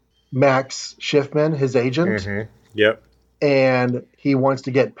to Max Schiffman, his agent. Mm-hmm. Yep. And he wants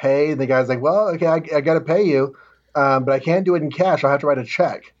to get paid. The guy's like, well, okay, I got to pay you, but I can't do it in cash. I'll have to write a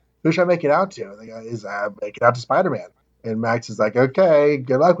check. Who should I make it out to? The guy is, make it out to Spider-Man. And Max is like, okay,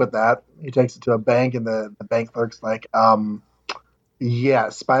 good luck with that. He takes it to a bank, and the bank clerk's like, yeah,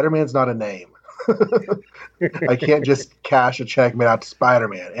 Spider-Man's not a name. I can't just cash a check made out to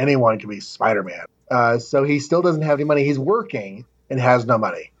Spider-Man. Anyone can be Spider-Man. So he still doesn't have any money. He's working and has no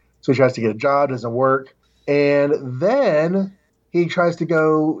money. So he tries to get a job, doesn't work. And then he tries to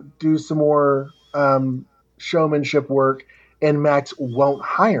go do some more showmanship work, and Max won't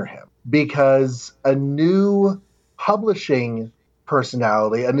hire him because a new publishing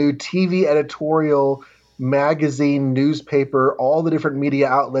personality, a new TV editorial, magazine, newspaper, all the different media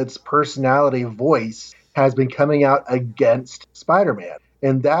outlets, personality, voice has been coming out against Spider-Man.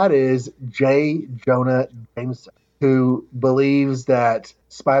 And that is J. Jonah Jameson, who believes that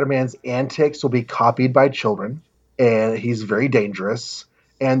Spider-Man's antics will be copied by children, and he's very dangerous,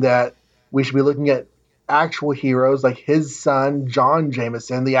 and that we should be looking at actual heroes like his son, John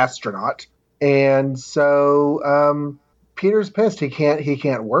Jameson, the astronaut. And so Peter's pissed. He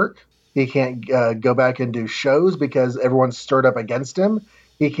can't work. He can't go back and do shows because everyone's stirred up against him.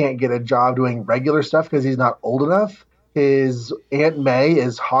 He can't get a job doing regular stuff because he's not old enough. His Aunt May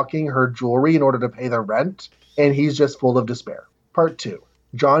is hawking her jewelry in order to pay the rent, and he's just full of despair. Part 2.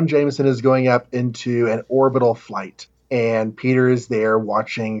 John Jameson is going up into an orbital flight, and Peter is there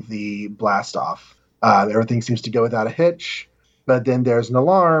watching the blast off. Everything seems to go without a hitch, but then there's an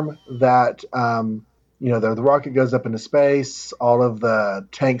alarm that the rocket goes up into space, all of the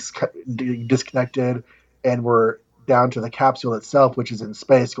tanks disconnected, and we're down to the capsule itself, which is in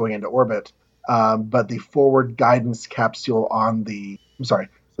space going into orbit. But the forward guidance capsule the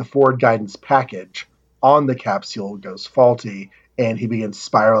forward guidance package on the capsule goes faulty, and he begins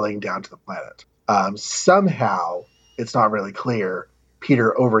spiraling down to the planet. Somehow, it's not really clear,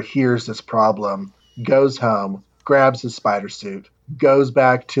 Peter overhears this problem, goes home, grabs his spider suit, goes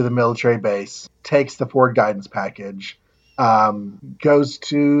back to the military base, takes the forward guidance package, goes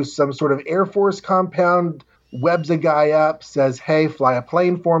to some sort of Air Force compound, webs a guy up, says, hey, fly a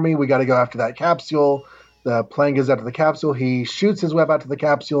plane for me. We got to go after that capsule. The plane goes after the capsule. He shoots his web out to the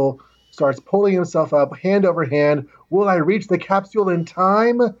capsule, starts pulling himself up hand over hand. Will I reach the capsule in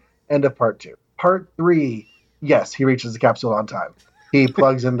time? End of part 2. Part 3, yes, he reaches the capsule on time. He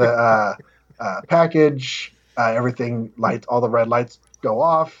plugs in the package. Everything lights, all the red lights go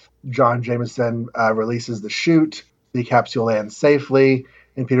off. John Jameson releases the chute. The capsule lands safely.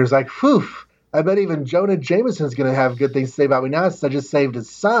 And Peter's like, phew, I bet even Jonah Jameson's going to have good things to say about me now since I just saved his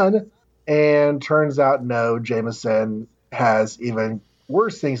son. And turns out, no, Jameson has even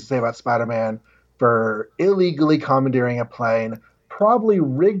worse things to say about Spider-Man for illegally commandeering a plane, probably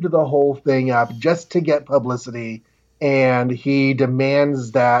rigged the whole thing up just to get publicity. And he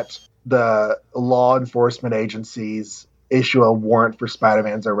demands that the law enforcement agencies issue a warrant for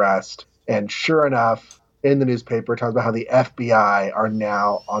Spider-Man's arrest. And sure enough, in the newspaper, it talks about how the FBI are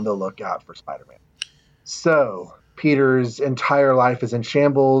now on the lookout for Spider-Man. So Peter's entire life is in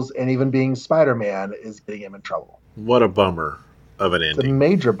shambles, and even being Spider-Man is getting him in trouble. What a bummer of an ending. It's a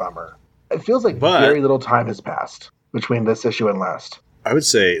major bummer. It feels like very little time has passed between this issue and last. I would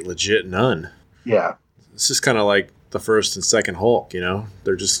say legit none. Yeah. This is kind of like the first and second Hulk, you know?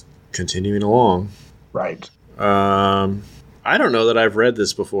 They're just continuing along. Right. I don't know that I've read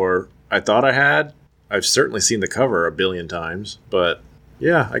this before. I thought I had. I've certainly seen the cover a billion times, but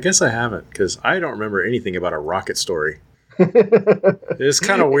yeah, I guess I haven't because I don't remember anything about a Rocket story. It's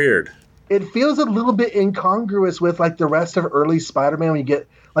kind of weird. It feels a little bit incongruous with like the rest of early Spider-Man when you get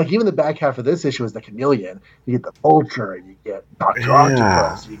like even the back half of this issue is the Chameleon. You get the Vulture, and you get Dr.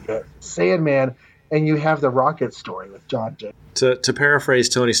 Octopus, you get Sandman, and you have the Rocket story with John J. To paraphrase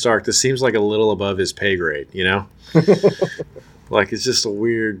Tony Stark, this seems like a little above his pay grade, you know? Like it's just a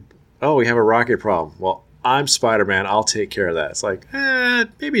weird, oh, we have a rocket problem. Well, I'm Spider-Man. I'll take care of that. It's like,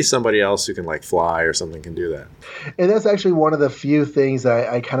 maybe somebody else who can like fly or something can do that. And that's actually one of the few things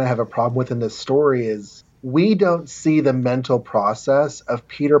I kind of have a problem with in this story is we don't see the mental process of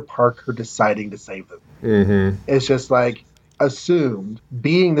Peter Parker deciding to save them. Mm-hmm. It's just like assumed,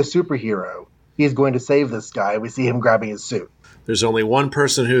 being the superhero, he's going to save this guy. We see him grabbing his suit. There's only one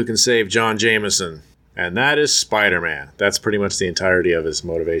person who can save John Jameson, and that is Spider-Man. That's pretty much the entirety of his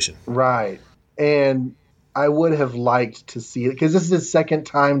motivation. Right. And I would have liked to see it because this is his second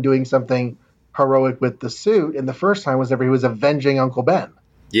time doing something heroic with the suit, and the first time was whenever he was avenging Uncle Ben.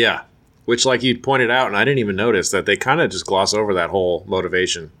 Yeah, which like you pointed out, and I didn't even notice that they kind of just gloss over that whole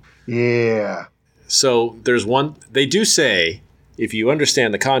motivation. Yeah. So there's one, they do say, if you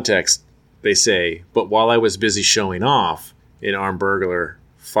understand the context, they say, but while I was busy showing off, an armed burglar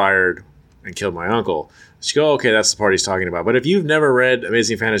fired and killed my uncle. So you go, okay, that's the part he's talking about. But if you've never read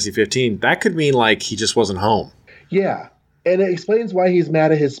Amazing Fantasy 15, that could mean like he just wasn't home. Yeah. And it explains why he's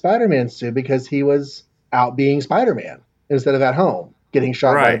mad at his Spider-Man suit because he was out being Spider-Man instead of at home getting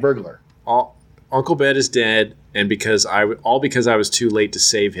shot by the burglar. Uncle Ben is dead, and because I was too late to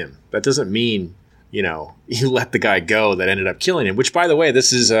save him. That doesn't mean, you know, you let the guy go that ended up killing him. Which, by the way,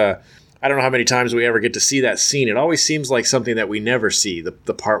 this is I don't know how many times we ever get to see that scene. It always seems like something that we never see, the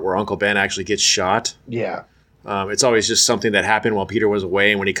part where Uncle Ben actually gets shot. Yeah. It's always just something that happened while Peter was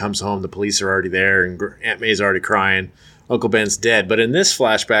away, and when he comes home, the police are already there, and Aunt May's already crying. Uncle Ben's dead. But in this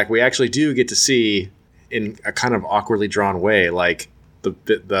flashback, we actually do get to see, in a kind of awkwardly drawn way, like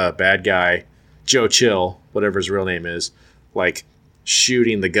the bad guy, Joe Chill, whatever his real name is, like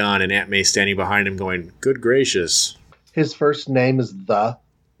shooting the gun, and Aunt May standing behind him going, good gracious. His first name is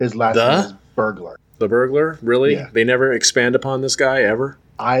his last name is Burglar. The Burglar? Really? Yeah. They never expand upon this guy ever?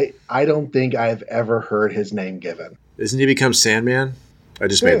 I don't think I've ever heard his name given. Isn't he become Sandman? I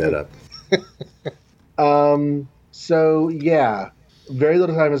just made that up. So, yeah, very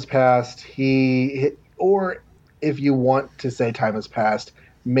little time has passed. Or if you want to say time has passed,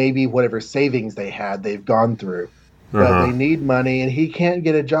 maybe whatever savings they had, they've gone through. But they need money, and he can't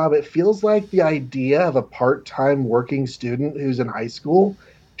get a job. It feels like the idea of a part-time working student who's in high school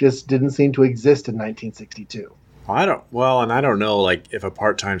just didn't seem to exist in 1962. I don't know like if a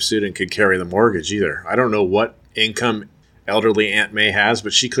part-time student could carry the mortgage either. I don't know what income elderly Aunt May has,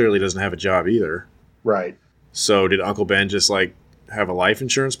 but she clearly doesn't have a job either. Right. So did Uncle Ben just like have a life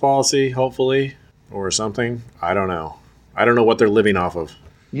insurance policy, hopefully, or something? I don't know. I don't know what they're living off of.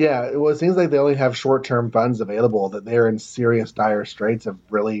 Yeah, well, it seems like they only have short-term funds available, that they're in serious, dire straits of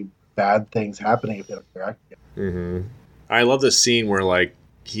really bad things happening if they don't correct it. Mm-hmm. I love the scene where like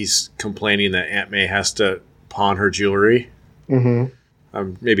he's complaining that Aunt May has to pawn her jewelry. Mm-hmm.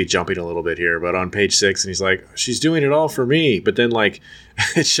 I'm maybe jumping a little bit here, but on page 6, and he's like, she's doing it all for me. But then, like,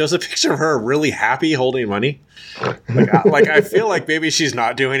 it shows a picture of her really happy holding money. Like I feel like maybe she's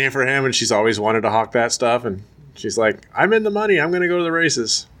not doing it for him, and she's always wanted to hawk that stuff. And she's like, I'm in the money. I'm going to go to the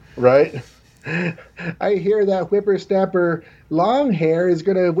races. Right? I hear that whippersnapper long hair is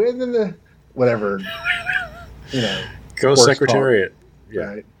going to win in the... Whatever. You know. Go Secretariat. Yeah.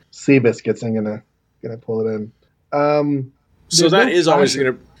 Right. Seabiscuit's going to pull it in. So that is always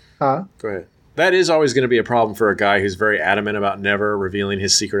going to... Huh? Go ahead. That is always going to be a problem for a guy who's very adamant about never revealing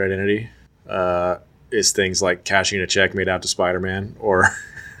his secret identity. Is things like cashing a check made out to Spider-Man or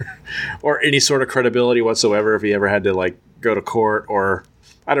any sort of credibility whatsoever if he ever had to like go to court or,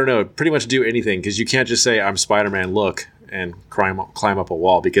 I don't know, pretty much do anything because you can't just say, I'm Spider-Man, look, and climb up a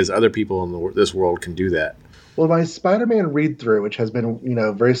wall because other people in this world can do that. Well, my Spider-Man read-through, which has been,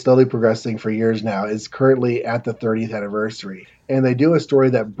 very slowly progressing for years now, is currently at the 30th anniversary. And they do a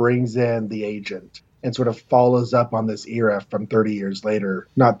story that brings in the agent and sort of follows up on this era from 30 years later.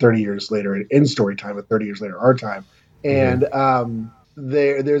 Not 30 years later in story time, but 30 years later our time. And it's a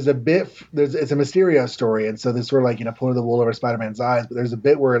Mysterio story. And so this sort of like, pulling the wool over Spider-Man's eyes. But there's a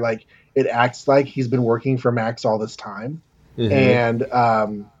bit where like it acts like he's been working for Max all this time. Mm-hmm.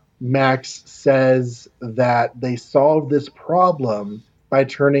 And Max says that they solved this problem by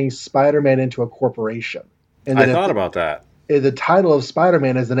turning Spider-Man into a corporation. And I thought about that. If the title of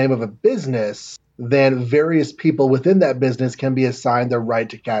Spider-Man is the name of a business, then various people within that business can be assigned the right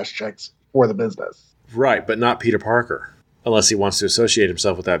to cash checks for the business. Right, but not Peter Parker, unless he wants to associate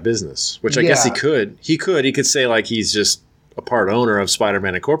himself with that business, which I guess he could. He could say like he's just a part owner of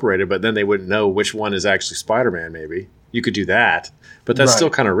Spider-Man Incorporated, but then they wouldn't know which one is actually Spider-Man, maybe. You could do that, but that's still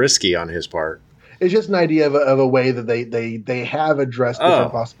kind of risky on his part. It's just an idea of a way that they have addressed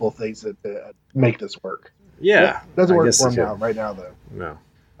different possible things that make this work. Yeah. It doesn't work for him right now, though.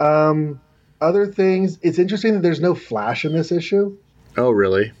 No. Other things, it's interesting that there's no Flash in this issue. Oh,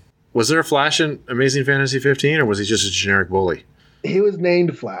 really? Was there a Flash in Amazing Fantasy 15, or was he just a generic bully? He was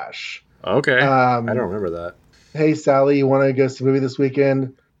named Flash. Okay. I don't remember that. Hey, Sally, you want to go see a movie this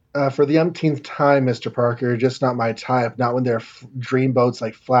weekend? For the umpteenth time, Mr. Parker, just not my type, not when there are dreamboats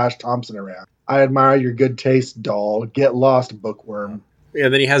like Flash Thompson around. I admire your good taste, doll. Get lost, bookworm. Yeah,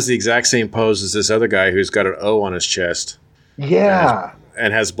 then he has the exact same pose as this other guy who's got an O on his chest. Yeah.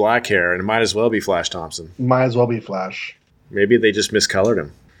 And has black hair, and it might as well be Flash Thompson. Might as well be Flash. Maybe they just miscolored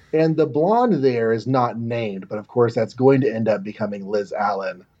him. And the blonde there is not named, but of course that's going to end up becoming Liz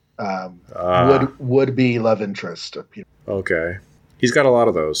Allen, would be love interest of Peter. Okay. He's got a lot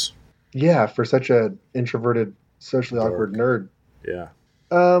of those. Yeah, for such a introverted, socially awkward nerd. Yeah.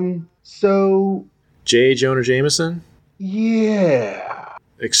 So J. Jonah Jameson? Yeah.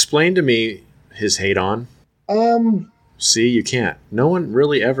 Explain to me his hate on. See, you can't. No one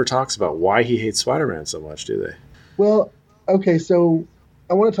really ever talks about why he hates Spider-Man so much, do they? Well, okay, so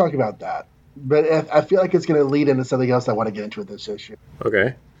I want to talk about that, but I feel like it's going to lead into something else I want to get into with this issue.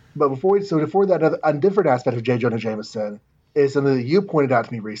 Okay. But before that, a different aspect of J. Jonah Jameson is something that you pointed out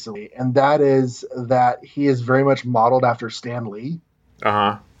to me recently, and that is that he is very much modeled after Stan Lee.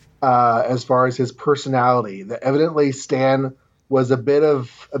 As far as his personality, that evidently Stan was a bit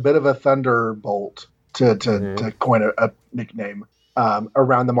of a thunderbolt to coin a nickname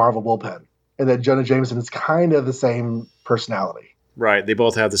around the Marvel bullpen, and that Jonah Jameson is kind of the same personality. Right, they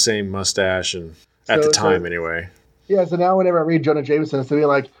both have the same mustache, and at the time anyway. Yeah, so now whenever I read Jonah Jameson, it's being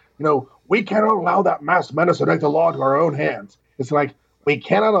like, we cannot allow that masked menace to take the law into our own hands. It's like, we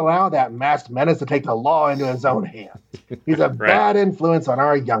cannot allow that masked menace to take the law into his own hands. He's a bad influence on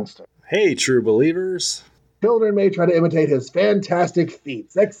our youngsters. Hey, true believers. Children may try to imitate his fantastic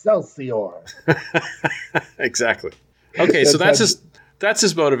feats. Excelsior. Exactly. Okay, so that's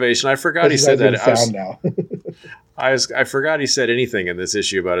his motivation. I forgot he said that. I forgot he said anything in this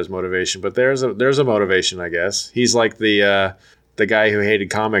issue about his motivation, but there's a motivation, I guess. He's like the guy who hated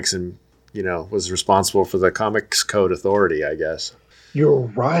comics and was responsible for the Comics Code Authority, I guess. You're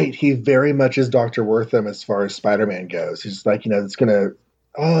right. He very much is Dr. Wortham as far as Spider-Man goes. He's like, it's gonna.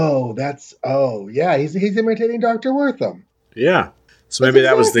 He's imitating Dr. Wortham. Yeah. So maybe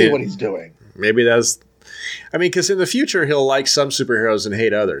that was what he's doing. Maybe that's. I mean, because in the future he'll like some superheroes and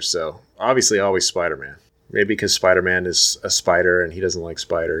hate others. So obviously, always Spider-Man. Maybe because Spider-Man is a spider and he doesn't like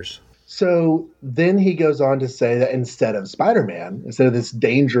spiders. So then he goes on to say that instead of Spider-Man, instead of this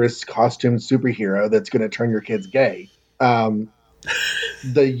dangerous costumed superhero that's going to turn your kids gay,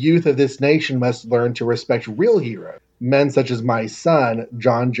 the youth of this nation must learn to respect real heroes, men such as my son,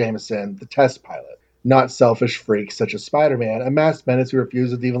 John Jameson, the test pilot, not selfish freaks such as Spider-Man, a masked menace who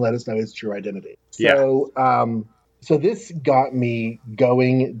refuses to even let us know his true identity. So this got me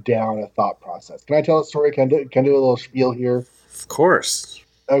going down a thought process. Can I tell a story? Can I do a little spiel here? Of course.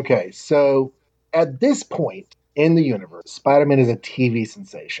 Okay, so at this point in the universe, Spider-Man is a TV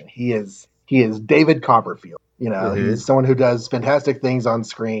sensation. He is David Copperfield. He's someone who does fantastic things on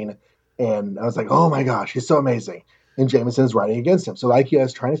screen. And I was like, oh my gosh, he's so amazing. And Jameson's writing against him. So I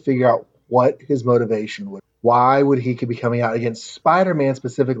was trying to figure out what his motivation would. Why would he be coming out against Spider-Man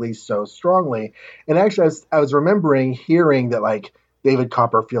specifically so strongly? And actually, I was remembering hearing that like David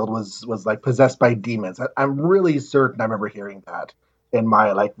Copperfield was like possessed by demons. I'm really certain I remember hearing that in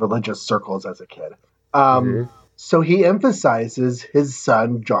my like religious circles as a kid. So he emphasizes his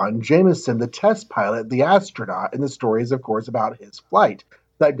son, John Jameson, the test pilot, the astronaut, and the stories, of course, about his flight.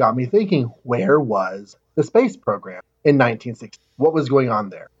 That got me thinking, where was the space program in 1960? What was going on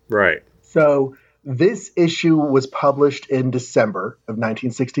there? Right. So this issue was published in December of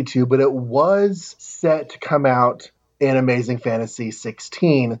 1962, but it was set to come out in Amazing Fantasy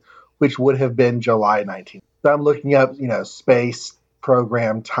 16, which would have been July 19th. So I'm looking up, space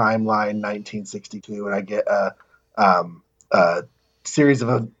program timeline 1962, and I get a series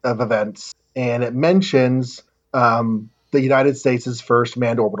of events, and it mentions the United States' first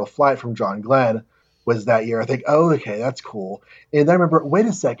manned orbital flight from John Glenn was that year. I think, oh, okay, that's cool. And then I remember, wait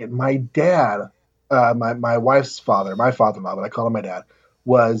a second, my dad, my wife's father, my father-in-law, but I call him my dad,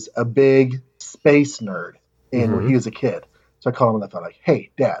 was a big space nerd when he Mm-hmm. was a kid. So I called him on the phone, like,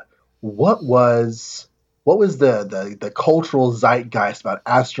 "Hey, Dad, what was the cultural zeitgeist about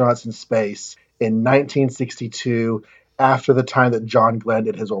astronauts in space in 1962 after the time that John Glenn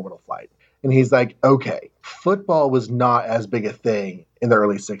did his orbital flight?" And he's like, "Okay, football was not as big a thing in the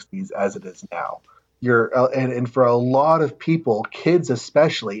early 60s as it is now. And for a lot of people, kids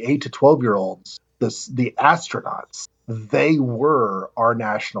especially, 8 to 12-year olds, the astronauts, they were our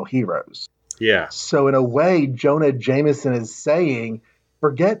national heroes. Yeah. So in a way, Jonah Jameson is saying,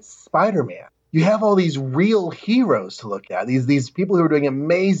 forget Spider-Man. You have all these real heroes to look at. These people who are doing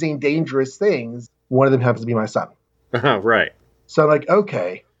amazing, dangerous things. One of them happens to be my son. Right. So I'm like,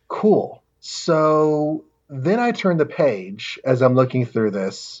 okay, cool. So then I turn the page as I'm looking through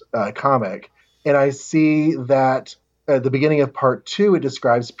this comic, and I see that at the beginning of part 2, it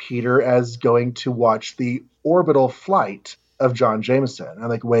describes Peter as going to watch the orbital flight of John Jameson. I'm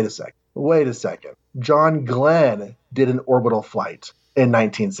like, wait a second. John Glenn did an orbital flight in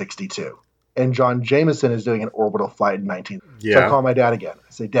 1962, and John Jameson is doing an orbital flight in 19. So I Yeah. call my dad again.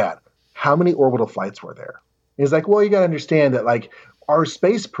 I say, Dad, how many orbital flights were there? He's like, well, you got to understand that, like, our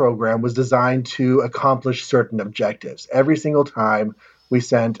space program was designed to accomplish certain objectives. Every single time we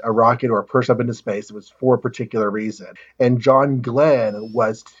sent a rocket or a person up into space, it was for a particular reason. And John Glenn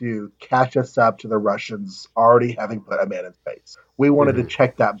was to catch us up to the Russians already having put a man in space. We wanted to Mm-hmm.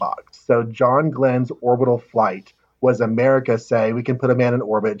 check that box. So John Glenn's orbital flight was America saying we can put a man in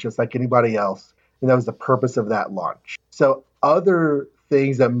orbit just like anybody else. And that was the purpose of that launch. So other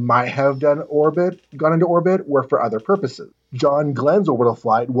things that might have gone into orbit were for other purposes. John Glenn's orbital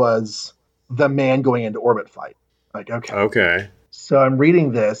flight was the man going into orbit flight. Like, okay. Okay. So I'm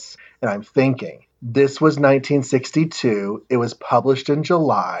reading this and I'm thinking, this was 1962. It was published in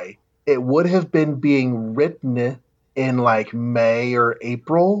July. It would have been being written in like May or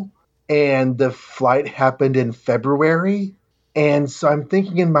April, and the flight happened in February. And so I'm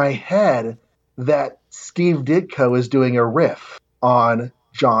thinking in my head that Steve Ditko is doing a riff on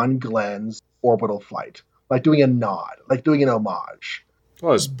John Glenn's orbital flight, like doing a nod, like doing an homage.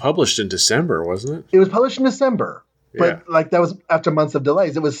 Well, it was published in December, wasn't it? It was published in December, Yeah. but like that was after months of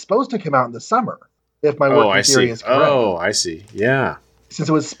delays. It was supposed to come out in the summer, if my Oh, working I theory see. is correct. Oh, I see. Yeah. Since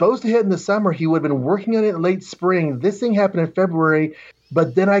it was supposed to hit in the summer, he would have been working on it in late spring. This thing happened in February,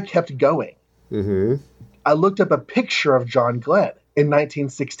 but then I kept going. Mm-hmm. I looked up a picture of John Glenn in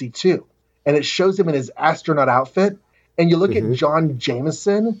 1962, and it shows him in his astronaut outfit. And you look Mm-hmm. at John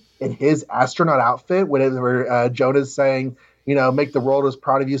Jameson in his astronaut outfit, whenever Jonah's saying, make the world as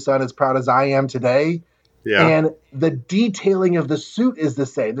proud of you, son, as proud as I am today. Yeah. And the detailing of the suit is the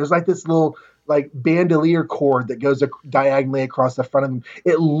same. There's like this little like bandolier cord that goes diagonally across the front of him.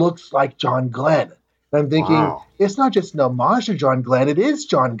 It looks like John Glenn. And I'm thinking, Wow. it's not just an homage to John Glenn. It is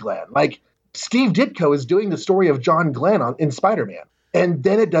John Glenn. Like Steve Ditko is doing the story of John Glenn in Spider-Man. And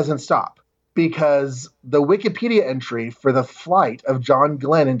then it doesn't stop, because the Wikipedia entry for the flight of John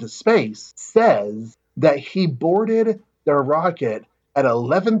Glenn into space says that he boarded the rocket at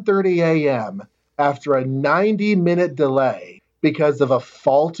 11:30 a.m. after a 90-minute delay because of a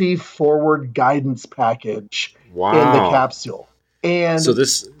faulty forward guidance package in the Wow. capsule. And So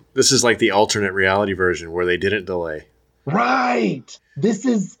this is like the alternate reality version where they didn't delay. right, this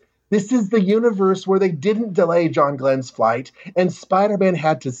is the universe where they didn't delay John Glenn's flight, and Spider-Man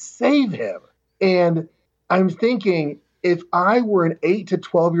had to save him. And I'm thinking, if I were an 8 to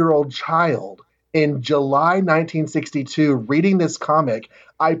 12-year-old child in July 1962 reading this comic,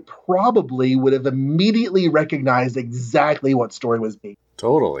 I probably would have immediately recognized exactly what story was being.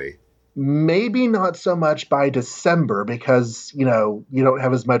 Totally. Maybe not so much by December, because, you don't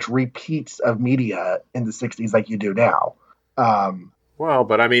have as much repeats of media in the 60s like you do now. Well,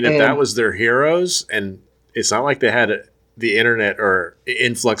 but I mean, if that was their heroes, and it's not like they had the internet or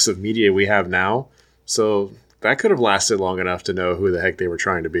influx of media we have now, so that could have lasted long enough to know who the heck they were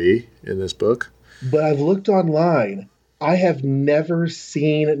trying to be in this book. But I've looked online. I have never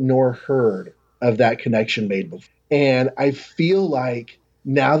seen nor heard of that connection made before. And I feel like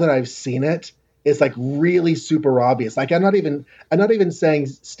now that I've seen it, it's like really super obvious. Like I'm not even saying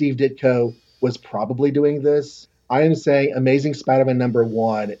Steve Ditko was probably doing this. I am saying Amazing Spider-Man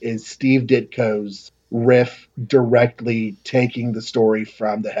 #1 is Steve Ditko's riff directly taking the story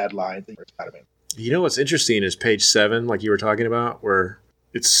from the headlines of Spider-Man. You know what's interesting is page 7, like you were talking about, where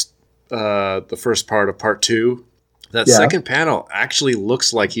it's the first part of part 2. That second panel actually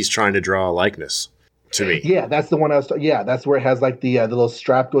looks like he's trying to draw a likeness to me. Yeah, that's the one I was. Yeah, that's where it has like the little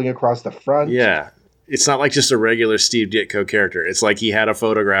strap going across the front. Yeah. it's not like just a regular Steve Ditko character. It's like he had a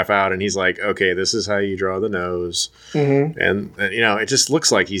photograph out and he's like, okay, this is how you draw the nose. Mm-hmm. And it just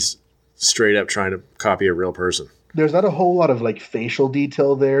looks like he's straight up trying to copy a real person. There's not a whole lot of like facial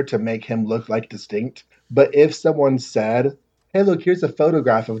detail there to make him look like distinct. But if someone said, hey, look, here's a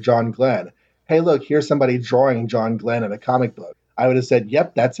photograph of John Glenn. Hey, look, here's somebody drawing John Glenn in a comic book. I would have said,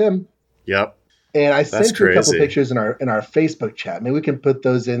 yep, that's him. Yep. And I sent you a couple pictures in our Facebook chat. Maybe we can put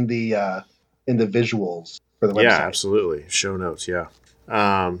those in the visuals for the website. Yeah, absolutely. Show notes, yeah.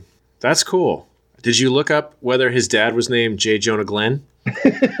 That's cool. Did you look up whether his dad was named J. Jonah Glenn?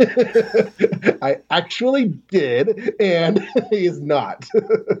 I actually did, and he is not.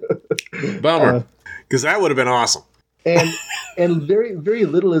 Bummer, because that would have been awesome. And very, very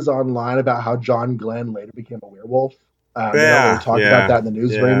little is online about how John Glenn later became a werewolf. They don't really talk about that in the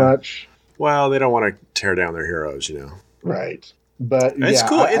news very much. Well, they don't want to tear down their heroes, Right. But it's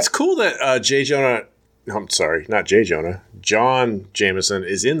cool. It's cool that J. Jonah. I'm sorry, not J. Jonah. John Jameson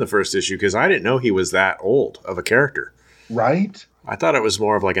is in the first issue because I didn't know he was that old of a character. Right. I thought it was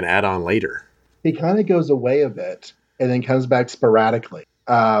more of like an add-on later. He kind of goes away a bit and then comes back sporadically.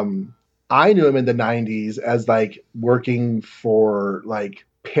 I knew him in the 90s as like working for like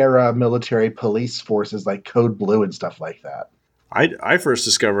paramilitary police forces like Code Blue and stuff like that. I first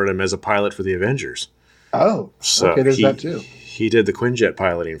discovered him as a pilot for the Avengers. Oh, so okay, there's that too. He did the Quinjet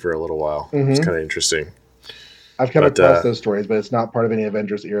piloting for a little while. Mm-hmm. It's kind of interesting. I've come across those stories, but it's not part of any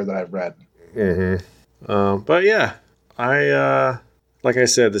Avengers era that I've read. Mm-hmm. But yeah, like I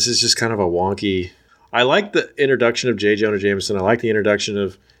said, this is just kind of a wonky. I like the introduction of J. Jonah Jameson. I like the introduction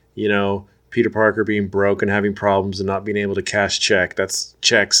of, Peter Parker being broke and having problems and not being able to cash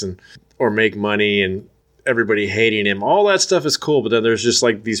checks or make money and everybody hating him. All that stuff is cool, but then there's just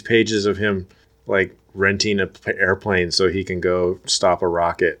like these pages of him like renting an airplane so he can go stop a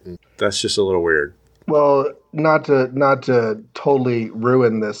rocket, and that's just a little weird. Well, not to totally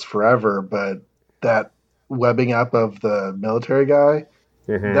ruin this forever, but that webbing up of the military guy,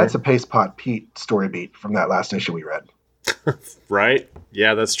 that's a Paste Pot Pete story beat from that last issue we read. Right?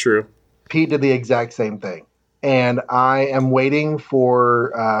 Yeah, that's true. Pete did the exact same thing. And I am waiting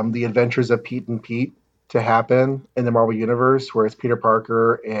for the Adventures of Pete and Pete to happen in the Marvel Universe, where it's Peter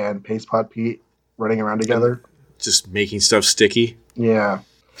Parker and Paste Pot Pete running around together. Just making stuff sticky? Yeah.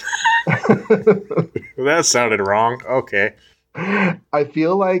 That sounded wrong. Okay. I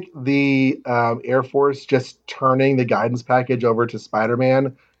feel like the Air Force just turning the guidance package over to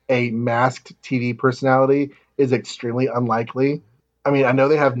Spider-Man, a masked TV personality, is extremely unlikely. I mean, I know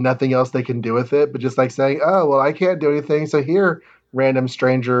they have nothing else they can do with it, but just like saying, oh, well, I can't do anything, so here, random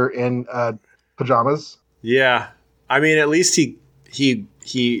stranger in pajamas. Yeah. I mean, at least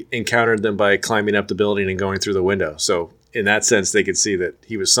he encountered them by climbing up the building and going through the window. So in that sense, they could see that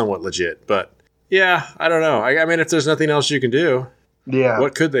he was somewhat legit. But yeah, I don't know. I mean, if there's nothing else you can do,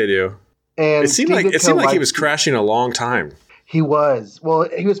 what could they do? And it seemed like he was crashing a long time. He was. Well,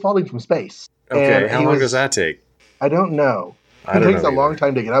 he was falling from space. Okay, how long does that take? I don't know. It takes a long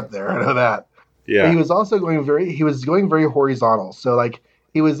time to get up there. I know that. Yeah. But he was also going very horizontal. So like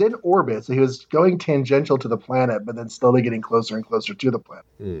he was in orbit, so he was going tangential to the planet, but then slowly getting closer and closer to the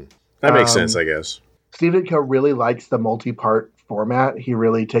planet. That makes sense, I guess. Steve Ditko really likes the multi-part format. He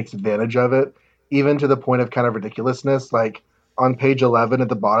really takes advantage of it, even to the point of kind of ridiculousness. Like on page 11 at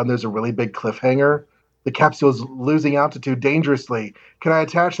the bottom, there's a really big cliffhanger. The capsule is losing altitude dangerously. Can I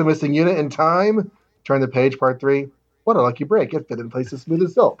attach the missing unit in time? Turn the page, part 3. What a lucky break. It fit in place as smooth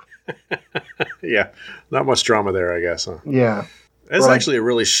as silk. Yeah. Not much drama there, I guess, huh? Yeah. It's actually a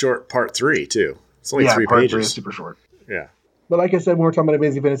really short part 3, too. It's only 3 part pages. 3 is super short. Yeah. But like I said, when we were talking about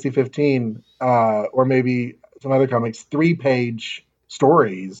Amazing Fantasy 15, or maybe some other comics, 3-page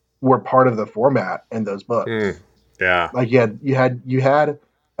stories were part of the format in those books. Yeah. Like you had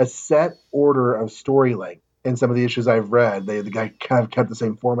a set order of story length in some of the issues I've read. The guy kind of kept the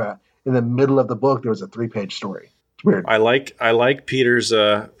same format. In the middle of the book, there was a 3-page story. It's weird. I like Peter's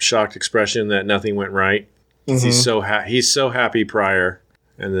shocked expression that nothing went right. He's so happy prior,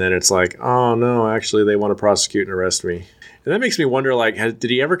 and then it's like, oh no, actually they want to prosecute and arrest me. And that makes me wonder, like, did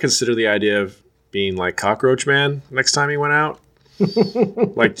he ever consider the idea of being like Cockroach Man next time he went out?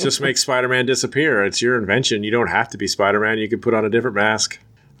 Like, just make Spider-Man disappear. It's your invention. You don't have to be Spider-Man. You could put on a different mask.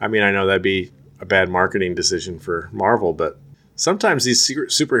 I mean, I know that'd be a bad marketing decision for Marvel, but sometimes these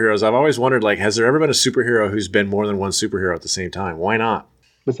superheroes, I've always wondered, like, has there ever been a superhero who's been more than one superhero at the same time? Why not?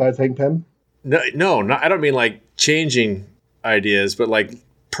 Besides Hank Pym? No, I don't mean like changing ideas, but like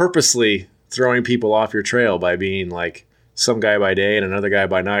purposely throwing people off your trail by being like some guy by day and another guy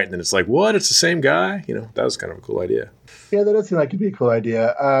by night, and then it's like, what? It's the same guy? That was kind of a cool idea. Yeah, that does seem like it'd be a cool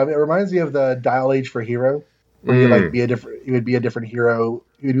idea. It reminds me of the Dial H for Hero, where you would be a different hero.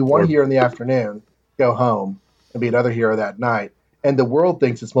 You'd be one hero in the afternoon, go home, and be another hero that night. And the world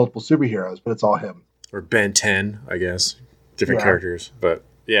thinks it's multiple superheroes, but it's all him. Or Ben 10, I guess. Different characters. But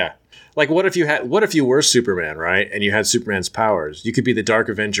yeah. Like what if you were Superman, right? And you had Superman's powers? You could be the Dark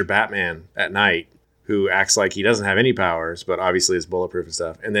Avenger Batman at night, who acts like he doesn't have any powers, but obviously is bulletproof and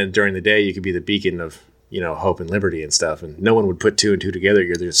stuff. And then during the day you could be the beacon of, hope and liberty and stuff. And no one would put two and two together.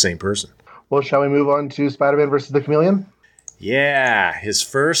 You're the same person. Well, shall we move on to Spider-Man versus the Chameleon? Yeah, his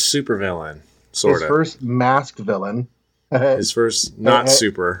first supervillain, sort of. His first masked villain. His first not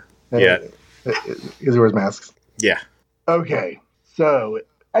super yet. He wears masks. Yeah. Okay, so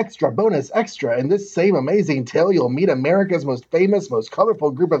bonus extra. In this same amazing tale, you'll meet America's most famous, most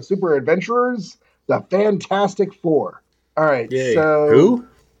colorful group of super adventurers, the Fantastic Four. All right, Yay. So... Who?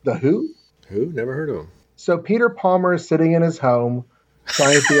 The who? Who? Never heard of him. So Peter Palmer is sitting in his home,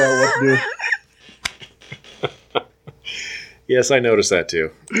 trying to figure out what to do. Yes, I noticed that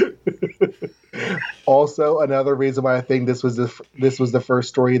too. Also, another reason why I think this was the first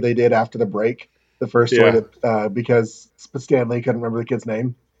story they did after the break. The first story because Stan Lee couldn't remember the kid's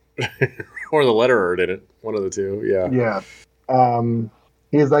name. Or the letterer did it. One of the two, yeah. Yeah.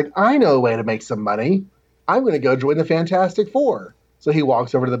 He's like, I know a way to make some money. I'm going to go join the Fantastic Four. So he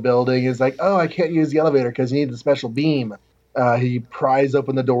walks over to the building. He's like, oh, I can't use the elevator because you need the special beam. He pries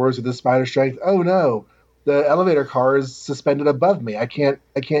open the doors with his spider strength. Oh, no. The elevator car is suspended above me. I can't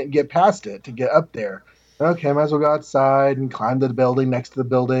get past it to get up there. Okay, I might as well go outside and climb the building next to the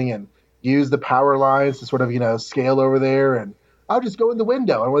building and use the power lines to sort of, scale over there. And I'll just go in the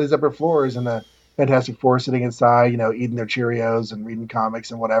window on one of these upper floors, and the Fantastic Four sitting inside, eating their Cheerios and reading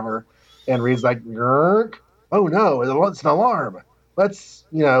comics and whatever. And Reed's like, Yerk. Oh, no, it's an alarm. Let's,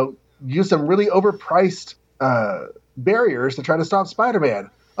 use some really overpriced barriers to try to stop Spider-Man.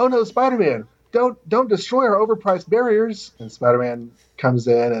 Oh, no, Spider-Man. Don't destroy our overpriced barriers. And Spider-Man comes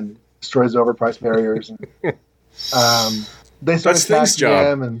in and destroys the overpriced barriers. And, they start attacking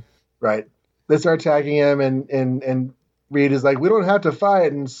him, and they start attacking him, and Reed is like, "We don't have to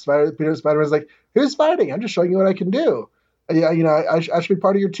fight." And Spider-Man's like, "Who's fighting? I'm just showing you what I can do. I should be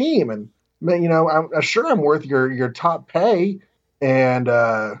part of your team, and I'm sure I'm worth your top pay." And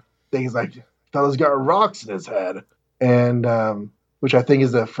he's like, "Fella's got rocks in his head," and which I think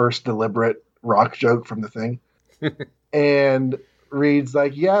is the first deliberate rock joke from the thing. And Reed's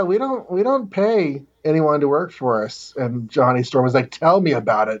like, yeah, we don't pay anyone to work for us. And Johnny Storm was like, tell me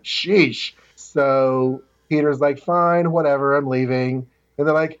about it. Sheesh. So Peter's like, fine, whatever, I'm leaving. And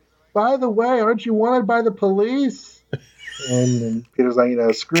they're like, by the way, aren't you wanted by the police? And Peter's like,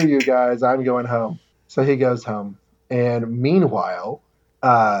 screw you guys, I'm going home. So he goes home. And meanwhile,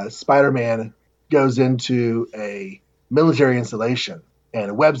 Spider-Man goes into a military installation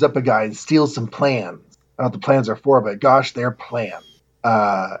and webs up a guy and steals some plans. I don't know what the plans are for, but gosh, they're plans.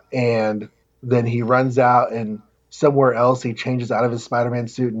 And then he runs out, and somewhere else he changes out of his Spider-Man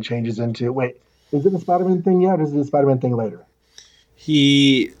suit and changes into... Wait, is it the Spider-Man thing yet, or is it the Spider-Man thing later?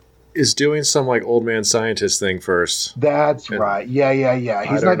 He is doing some old man scientist thing first. That's right. Yeah.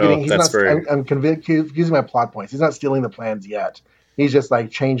 He's not getting... He's not. I'm confusing my plot points. He's not stealing the plans yet. He's just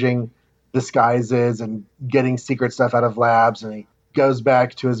changing disguises and getting secret stuff out of labs, and he goes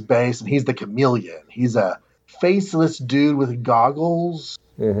back to his base, and he's the Chameleon. He's a faceless dude with goggles,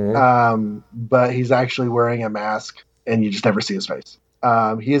 but he's actually wearing a mask, and you just never see his face.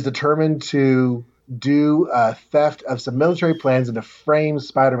 He is determined to do a theft of some military plans and to frame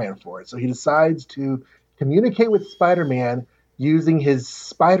Spider-Man for it. So he decides to communicate with Spider-Man using his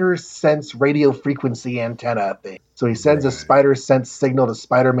spider sense radio frequency antenna thing. So he sends a spider sense signal to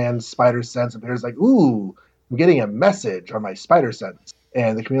Spider-Man's spider sense, and Peter's like, ooh, I'm getting a message on my spider sense.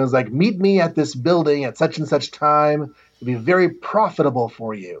 And the Chameleon's like, meet me at this building at such and such time. It'll be very profitable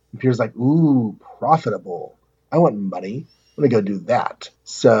for you. And Peter's like, ooh, profitable. I want money. I'm going to go do that.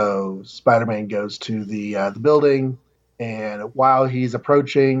 So Spider-Man goes to the building, and while he's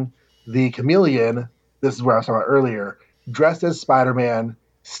approaching, the Chameleon, this is where I was talking about earlier, dressed as Spider-Man,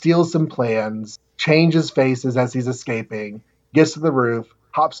 steals some plans, changes faces as he's escaping, gets to the roof,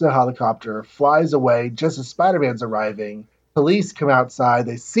 hops in a helicopter, flies away just as Spider-Man's arriving. Police come outside.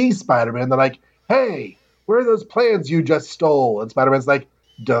 They see Spider-Man. They're like, hey, where are those plans you just stole? And Spider-Man's like,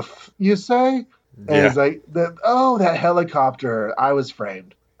 duff, you say? And he's like, that helicopter. I was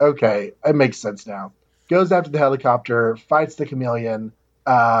framed. Okay, it makes sense now. Goes after the helicopter, fights the Chameleon,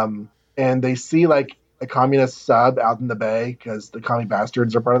 and they see a communist sub out in the bay because the commie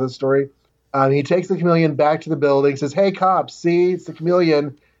bastards are part of the story. He takes the chameleon back to the building, says, "Hey, cops, see, it's the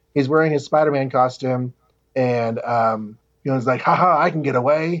chameleon. He's wearing his Spider-Man costume." And he's like, "Haha, I can get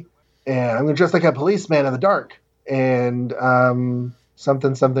away. And I'm just like a policeman in the dark." And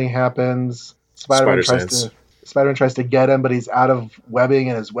something happens. Spider sense. Spider-Man tries to get him, but he's out of webbing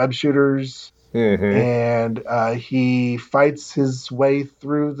and his web shooters. Mm-hmm. And he fights his way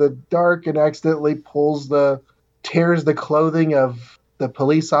through the dark and accidentally tears the clothing of the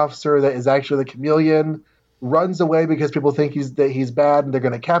police officer that is actually the chameleon, runs away because people think he's bad and they're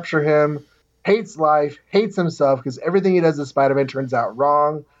going to capture him, hates life, hates himself because everything he does as Spider-Man turns out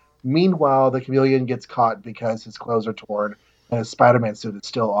wrong. Meanwhile, the chameleon gets caught because his clothes are torn and his Spider-Man suit is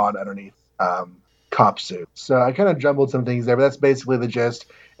still on underneath cop suit. So I kind of jumbled some things there, but that's basically the gist.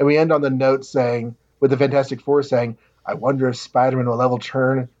 And we end on the note saying, with the Fantastic Four saying, "I wonder if Spider-Man will ever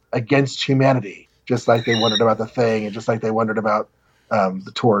turn against humanity," just like they wondered about the Thing and just like they wondered about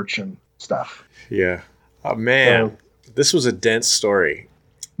the Torch and stuff. Yeah. Oh, man. So, this was a dense story.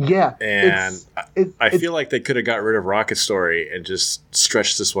 Yeah. And I feel like they could have got rid of Rocket Story and just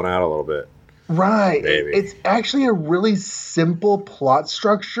stretched this one out a little bit. Right. Maybe. It's actually a really simple plot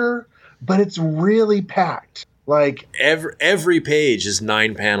structure, but it's really packed. Like every page is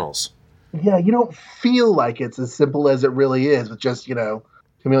 9 panels. Yeah, you don't feel like it's as simple as it really is with just,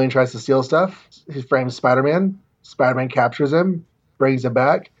 Chameleon tries to steal stuff. He frames Spider-Man. Spider-Man captures him, brings him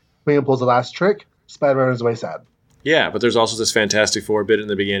back. Chameleon pulls the last trick. Spider-Man runs away sad. Yeah, but there's also this Fantastic Four bit in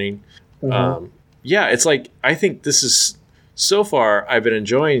the beginning. Mm-hmm. It's like, I think this is, so far, I've been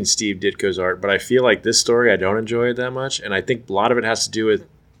enjoying Steve Ditko's art, but I feel like this story, I don't enjoy it that much. And I think a lot of it has to do with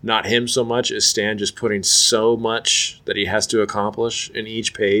not him so much as Stan just putting so much that he has to accomplish in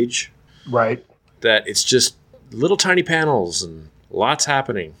each page. Right. That it's just little tiny panels and lots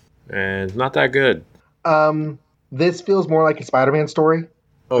happening and not that good. This feels more like a Spider-Man story.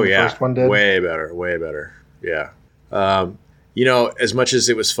 Oh, yeah. The first one did. Way better. Yeah. As much as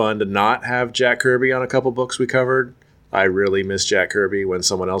it was fun to not have Jack Kirby on a couple books we covered, I really miss Jack Kirby when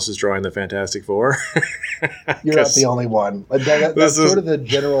someone else is drawing the Fantastic Four. You're not the only one. That's sort of the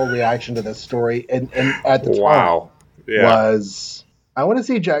general reaction to this story. And at the time was, I want to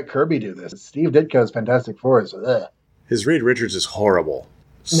see Jack Kirby do this. Steve Ditko's Fantastic Four is ugh. His Reed Richards is horrible.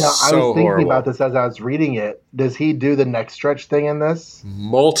 Now, I was thinking about this as I was reading it. Does he do the next stretch thing in this?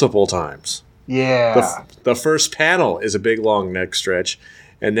 Multiple times. Yeah. The first panel is a big, long neck stretch.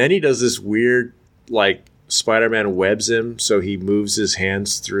 And then he does this weird, like, Spider-Man webs him, so he moves his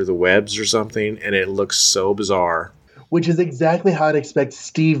hands through the webs or something, and it looks so bizarre. Which is exactly how I'd expect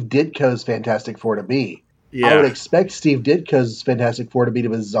Steve Ditko's Fantastic Four to be. Yeah. I would expect Steve Ditko's Fantastic Four to be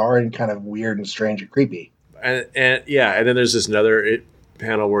bizarre and kind of weird and strange and creepy. And then there's this another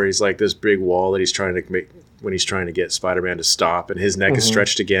panel where he's like this big wall that he's trying to make when he's trying to get Spider-Man to stop, and his neck is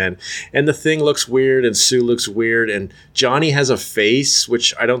stretched again, and the Thing looks weird, and Sue looks weird, and Johnny has a face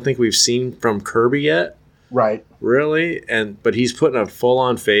which I don't think we've seen from Kirby yet. Right. Really? But he's putting a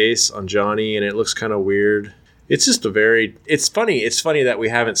full-on face on Johnny, and it looks kind of weird. It's just it's funny. It's funny that we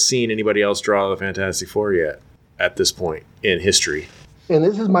haven't seen anybody else draw the Fantastic Four yet at this point in history. And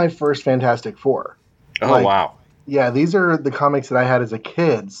this is my first Fantastic Four. Oh, wow. Yeah, these are the comics that I had as a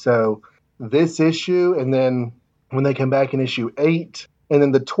kid. So this issue, and then when they come back in issue 8, and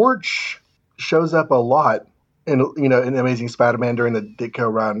then the Torch shows up a lot in Amazing Spider-Man during the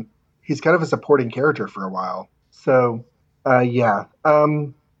Ditko run. He's kind of a supporting character for a while. So, yeah.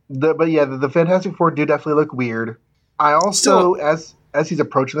 The Fantastic Four do definitely look weird. I also, as he's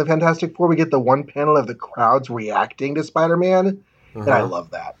approaching the Fantastic Four, we get the one panel of the crowds reacting to Spider-Man, and I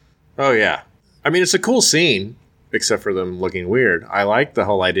love that. Oh, yeah. I mean, it's a cool scene, except for them looking weird. I like the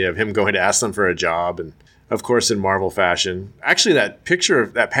whole idea of him going to ask them for a job, and, of course, in Marvel fashion. Actually,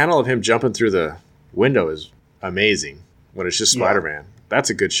 that panel of him jumping through the window is amazing when it's just Spider-Man. That's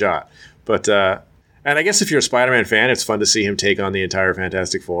a good shot. But, and I guess if you're a Spider-Man fan, it's fun to see him take on the entire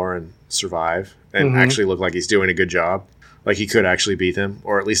Fantastic Four and survive and actually look like he's doing a good job. Like he could actually beat them,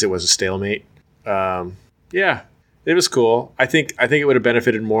 or at least it was a stalemate. Yeah, it was cool. I think it would have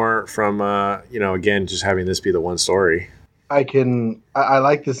benefited more from, again, just having this be the one story. I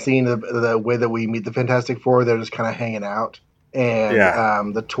like the scene, the way that we meet the Fantastic Four. They're just kind of hanging out.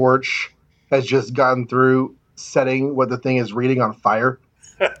 And the Torch has just gotten through setting what the Thing is reading on fire.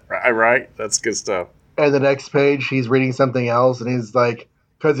 Right? That's good stuff. And the next page, he's reading something else, and he's like,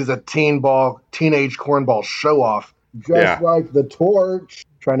 because he's a teenage cornball show-off, just like the Torch,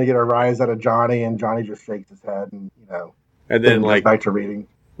 trying to get a rise out of Johnny, and Johnny just shakes his head, and, and then goes back to reading.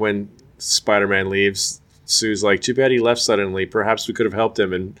 When Spider-Man leaves, Sue's like, too bad he left suddenly. Perhaps we could have helped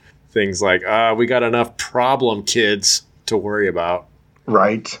him, and things like, we got enough problem kids to worry about.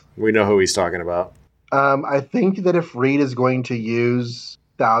 Right. We know who he's talking about. I think that if Reed is going to use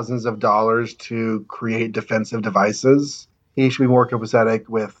thousands of dollars to create defensive devices, he should be more copacetic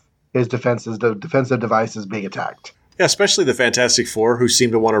with his defensive devices being attacked. Yeah, especially the Fantastic Four, who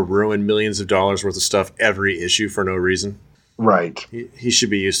seem to want to ruin millions of dollars worth of stuff every issue for no reason. Right. He should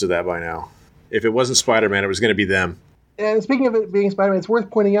be used to that by now. If it wasn't Spider-Man, it was going to be them. And speaking of it being Spider-Man, it's worth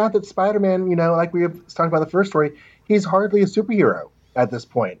pointing out that Spider-Man, like we have talked about the first story, he's hardly a superhero at this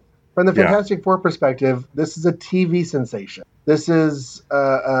point. From the Fantastic Four perspective, this is a TV sensation. This is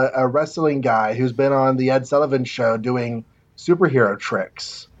a wrestling guy who's been on the Ed Sullivan Show doing superhero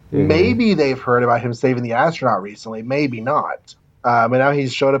tricks. Mm-hmm. Maybe they've heard about him saving the astronaut recently. Maybe not. And now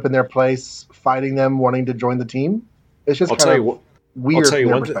he's showed up in their place, fighting them, wanting to join the team. It's just weird from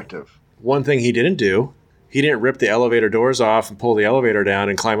their perspective. One thing he didn't do, he didn't rip the elevator doors off and pull the elevator down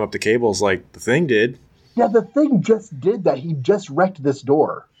and climb up the cables like the Thing did. Yeah, the Thing just did that. He just wrecked this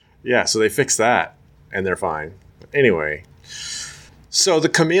door. Yeah, so they fixed that, and they're fine. But anyway, so the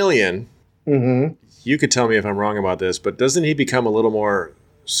Chameleon, you could tell me if I'm wrong about this, but doesn't he become a little more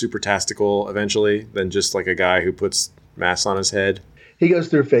super-tastical eventually than just like a guy who puts masks on his head? He goes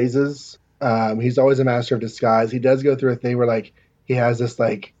through phases. He's always a master of disguise. He does go through a thing where he has this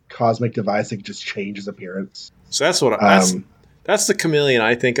cosmic device that just changes appearance. So that's what that's the Chameleon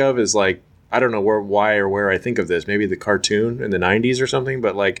I think of is I don't know where I think of this. Maybe the cartoon in the 90s or something,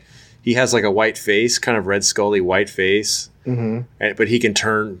 but he has a white face, kind of Red Scully white face, but he can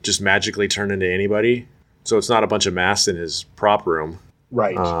just magically turn into anybody. So it's not a bunch of masks in his prop room.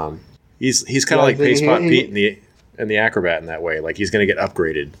 Right. He's kind of like Pacepot Pete and the Acrobat in that way. He's going to get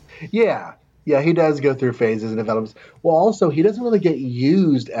upgraded. Yeah. Yeah, he does go through phases and develops. Well, also, he doesn't really get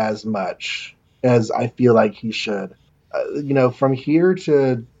used as much as I feel like he should. From here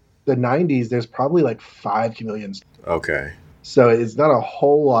to the 90s, there's probably 5 Chameleons. Okay. So it's not a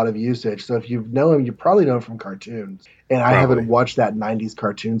whole lot of usage. So if you know him, you probably know him from cartoons. And I haven't watched that 90s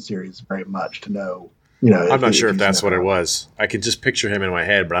cartoon series very much to know. I'm not sure if that's what it was. I can just picture him in my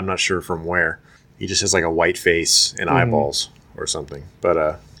head, but I'm not sure from where. He just has a white face and eyeballs or something.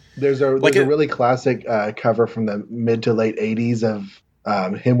 But there's a really classic cover from the mid to late 80s of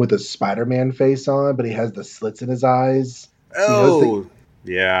him with a Spider-Man face on, but he has the slits in his eyes. Oh,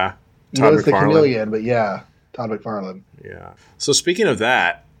 yeah. Todd McFarlane. The Chameleon, but yeah, Todd McFarlane. Yeah. So speaking of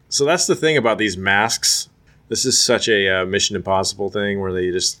that, so that's the thing about these masks. This is such a Mission Impossible thing where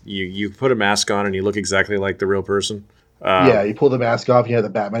they just you put a mask on and you look exactly like the real person. Yeah, you pull the mask off, you have the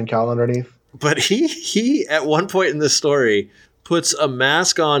Batman cowl underneath. But he at one point in this story puts a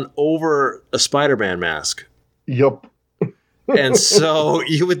mask on over a Spider-Man mask. Yup. And so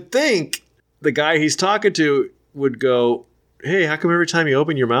you would think the guy he's talking to would go, hey, how come every time you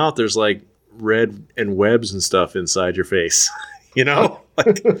open your mouth, there's red and webs and stuff inside your face? That's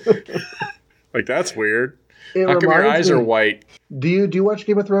weird. How come your eyes are white? Do you watch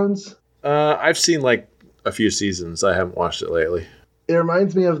Game of Thrones? I've seen a few seasons. I haven't watched it lately. It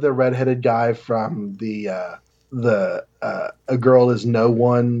reminds me of the redheaded guy from the A Girl Is No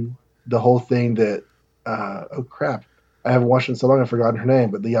One, the whole thing that, oh crap. I haven't watched it in so long I've forgotten her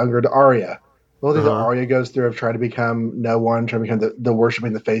name, but the younger Arya. The whole thing that Arya goes through of trying to become no one, trying to become the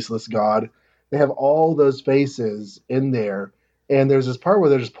worshiping the faceless god. They have all those faces in there, and there's this part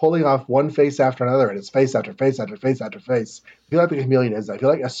where they're just pulling off one face after another, and it's face after face after face after face. I feel like the Chameleon is that. I feel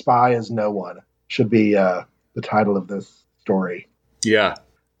like A Spy Is No One should be the title of this story. Yeah.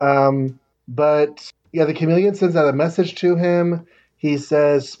 But yeah, the Chameleon sends out a message to him. He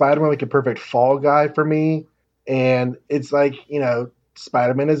says, Spider-Man would make a perfect fall guy for me. And it's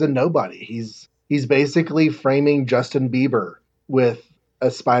Spider-Man is a nobody. He's basically framing Justin Bieber with a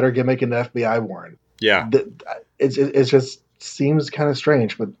spider gimmick and an FBI warrant. Yeah. It just seems kind of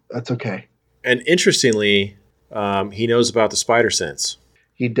strange, but that's okay. And interestingly, he knows about the spider sense.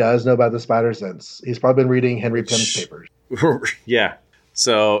 He does know about the spider sense. He's probably been reading Henry Pym's papers. Yeah.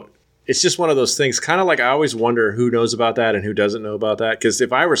 So it's just one of those things, kind of I always wonder who knows about that and who doesn't know about that. Because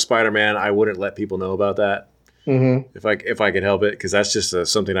if I were Spider-Man, I wouldn't let people know about that. Mm-hmm. If I could help it, because that's just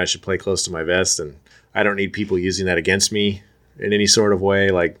something I should play close to my vest, and I don't need people using that against me in any sort of way,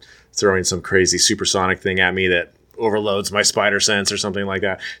 like throwing some crazy supersonic thing at me that overloads my spider sense or something like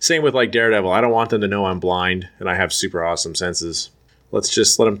that. Same with Daredevil. I don't want them to know I'm blind and I have super awesome senses. Let's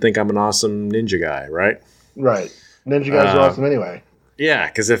just let them think I'm an awesome ninja guy, right? Right. Ninja guys are awesome anyway. Yeah,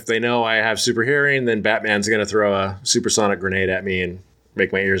 because if they know I have super hearing, then Batman's going to throw a supersonic grenade at me and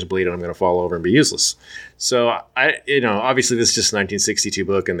make my ears bleed and I'm going to fall over and be useless. So, obviously this is just a 1962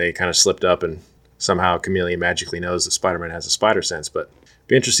 book and they kind of slipped up and somehow Chameleon magically knows that Spider-Man has a spider sense. But it'd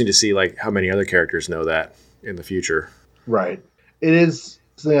be interesting to see how many other characters know that in the future. Right. it is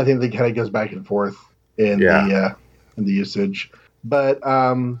something I think that kind of goes back and forth Yeah. in the usage. But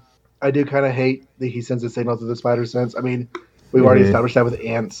I do kind of hate that he sends a signal to the spider sense. I mean, we've already Hmm. established that with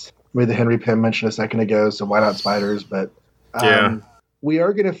ants. I mean, the Henry Pym mentioned a second ago, so why not spiders? But Yeah. we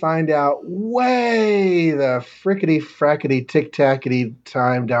are going to find out way the frickety frackety tic tackety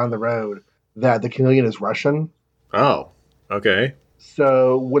time down the road that the chameleon is Russian. Oh, okay.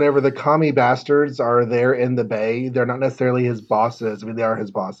 So whenever the commie bastards are there in the bay, they're not necessarily his bosses. I mean, they are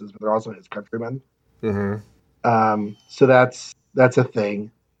his bosses, but they're also his countrymen. Hmm. So that's a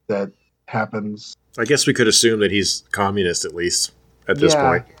thing that happens. I guess we could assume that he's communist at least at this Yeah.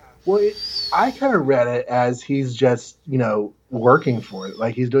 point. Well, I kind of read it as he's just working for it,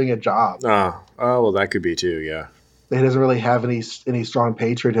 like he's doing a job. Oh, well, that could be too. Yeah. He doesn't really have any strong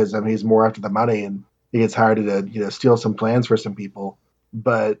patriotism. He's more after the money, and he gets hired to steal some plans for some people.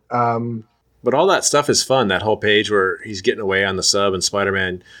 But But all that stuff is fun. That whole page where he's getting away on the sub and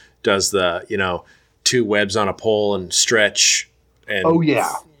Spider-Man does the, two webs on a pole and stretch and oh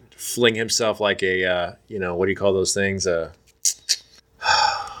yeah, fling himself like a, what do you call those things?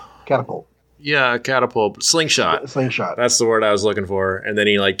 catapult, Yeah, a catapult, slingshot. slingshot. That's the word I was looking for. And then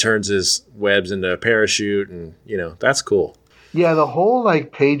he like turns his webs into a parachute, and that's cool. Yeah, the whole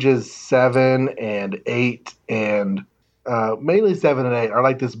like pages 7 and 8 and mainly 7 and 8 are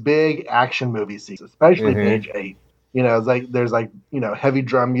like this big action movie scene, especially Mm-hmm. page 8. It's like there's like heavy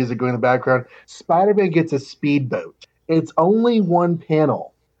drum music going in the background. Spider-Man gets a speedboat. It's only one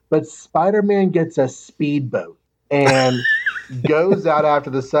panel, but Spider-Man gets a speedboat and goes out after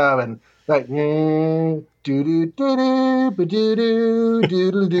the sub and like do do do do do do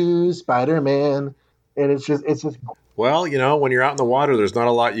do do Spider-Man, and it's just Well, when you're out in the water, there's not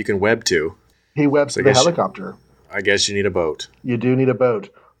a lot you can web to. he webs So the helicopter. I guess you need a boat. You do need a boat.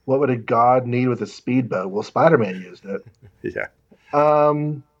 What would a god need with a speedboat? Well, Spider-Man used it. Yeah.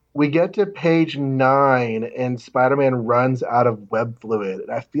 We get to page 9, and Spider-Man runs out of web fluid. And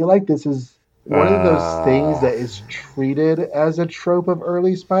I feel like this is one of those things that is treated as a trope of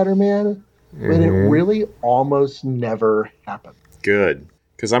early Spider-Man, but it really almost never happened. Good.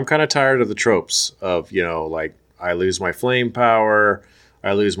 Because I'm kind of tired of the tropes of, like I lose my flame power,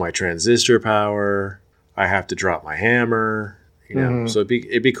 I lose my transistor power, I have to drop my hammer. So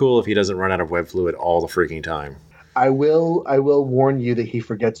it'd be cool if he doesn't run out of web fluid all the freaking time. I will warn you that he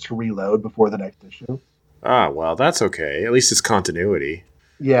forgets to reload before the next issue. Well, that's okay. At least it's continuity.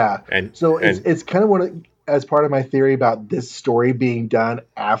 Yeah. And So it's kind of as part of my theory about this story being done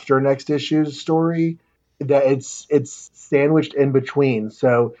after next issue's story, that it's sandwiched in between.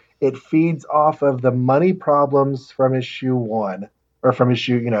 So it feeds off of the money problems from issue 1 or from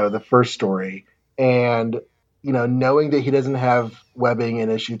issue, the first story. And, knowing that he doesn't have webbing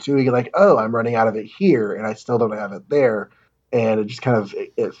in issue 2, you're like, oh, I'm running out of it here and I still don't have it there. And it just kind of,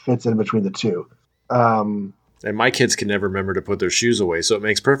 it fits in between the two. and my kids can never remember to put their shoes away, so it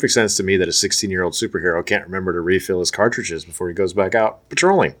makes perfect sense to me that a 16-year-old superhero can't remember to refill his cartridges before he goes back out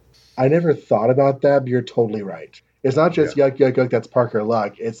patrolling. I never thought about that, but you're totally right. It's not just yuck, yuck, yuck, that's Parker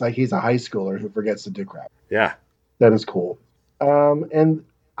Luck. It's like he's a high schooler who forgets to do crap. Yeah. That is cool. And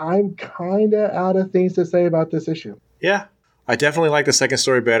I'm kind of out of things to say about this issue. Yeah. I definitely like the second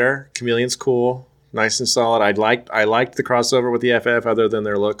story better. Chameleon's cool, nice and solid. I liked the crossover with the FF other than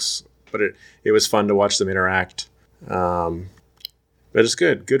their looks, but it was fun to watch them interact. But it's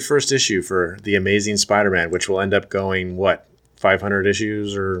good. Good first issue for The Amazing Spider-Man, which will end up going, 500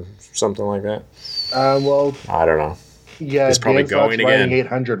 issues or something like that? Well, I don't know. yeah, It's probably Dan Slott's going writing again.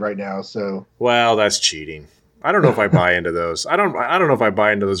 800 right now, so Well, that's cheating. I don't know if I buy into those. I don't know if I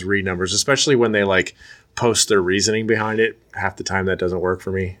buy into those read numbers, especially when they like post their reasoning behind it. Half the time that doesn't work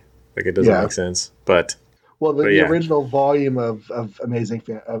for me. Like it doesn't make sense. But the yeah. original volume of Amazing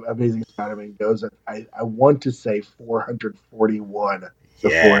Spider-Man goes at, I want to say 441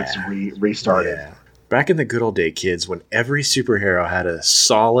 before it's restarted. Yeah. Back in the good old day, kids, when every superhero had a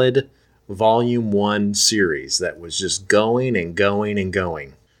solid volume 1 series that was just going and going and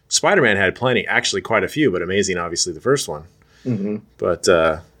going. Spider-Man had plenty, actually quite a few, but Amazing, obviously the first one. Mm-hmm. But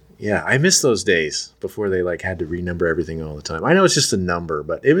yeah, I miss those days before they like had to renumber everything all the time. I know it's just a number,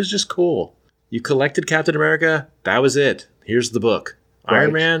 but it was just cool. You collected Captain America, that was it. Here's the book. Right.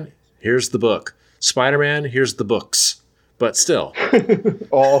 Iron Man, here's the book. Spider-Man, here's the books. But still.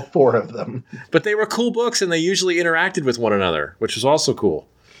 All 4 of them. But they were cool books, and they usually interacted with one another, which was also cool.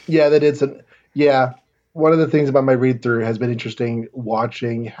 Yeah, that is one of the things about my read through has been interesting,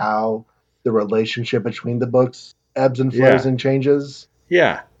 watching how the relationship between the books ebbs and flows and changes.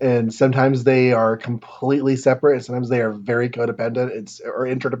 Yeah. And sometimes they are completely separate, and sometimes they are very codependent. Or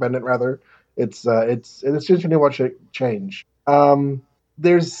interdependent rather. It's interesting to watch it change.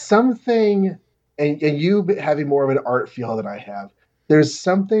 There's something, and you having more of an art feel than I have, there's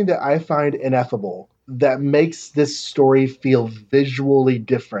something that I find ineffable that makes this story feel visually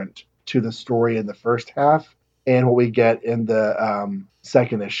different to the story in the first half and what we get in the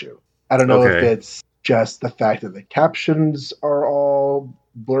second issue. I don't know if Okay. it's just the fact that the captions are all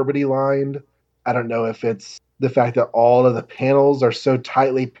blurbity lined. I don't know if it's the fact that all of the panels are so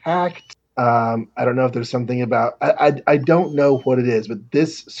tightly packed. I don't know if there's something about I don't know what it is, but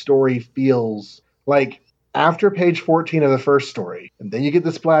this story feels like after page 14 of the first story, and then you get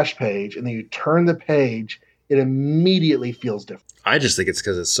the splash page, and then you turn the page, it immediately feels different. I just think it's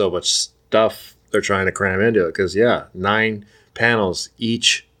because it's so much stuff they're trying to cram into it. Because 9 panels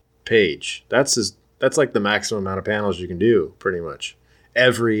each page. That's like the maximum amount of panels you can do, pretty much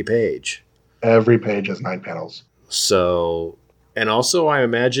every page. Every page has 9 panels. So, and also I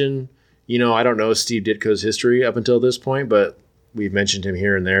imagine, I don't know Steve Ditko's history up until this point, but we've mentioned him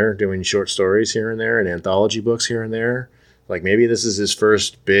here and there doing short stories here and there and anthology books here and there. Like maybe this is his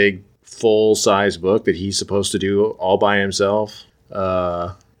first big full-size book that he's supposed to do all by himself.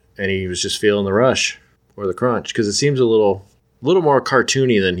 And he was just feeling the rush or the crunch because it seems a little more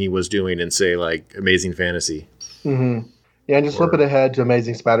cartoony than he was doing in, say, like Amazing Fantasy. Mm-hmm. Yeah, and just flipping ahead to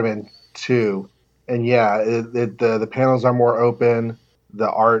Amazing Spider-Man 2. And the panels are more open. The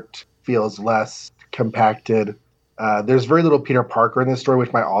art feels less compacted. There's very little Peter Parker in this story,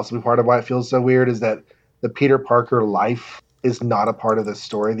 which might also be part of why it feels so weird, is that the Peter Parker life is not a part of this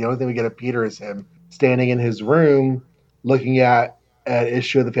story. The only thing we get of Peter is him standing in his room looking at an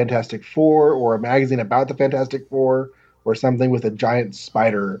issue of the Fantastic Four or a magazine about the Fantastic Four or something with a giant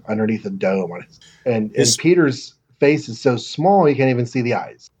spider underneath a dome on it. And Peter's face is so small you can't even see the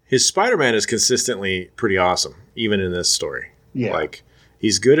eyes. His Spider-Man is consistently pretty awesome, even in this story. Yeah. Like,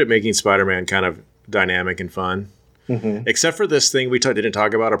 he's good at making Spider-Man kind of dynamic and fun. Mm-hmm. Except for this thing we didn't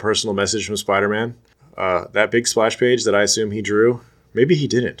talk about, a personal message from Spider-Man. That big splash page that I assume he drew. Maybe he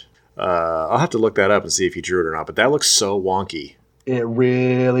didn't. I'll have to look that up and see if he drew it or not. But that looks so wonky. It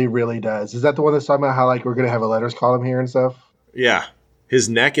really, really does. Is that the one that's talking about how like we're going to have a letters column here and stuff? Yeah. His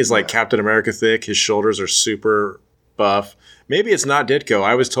neck is like Captain America thick. His shoulders are super buff. Maybe it's not Ditko.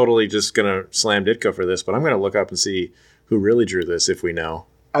 I was totally just going to slam Ditko for this, but I'm going to look up and see who really drew this if we know.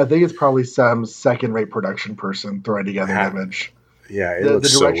 I think it's probably some second-rate production person throwing together an image. Yeah, it looks the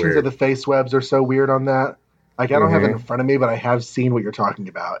so directions weird. of the face webs are so weird on that. Like I don't have it in front of me, but I have seen what you're talking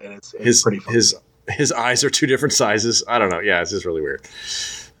about, and it's pretty funny. His eyes are 2 different sizes. I don't know. Yeah, it's just really weird.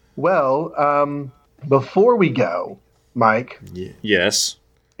 Well, before we go, Mike. Yes.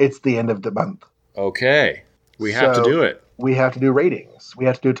 It's the end of the month. Okay. We have to do it. We have to do ratings. We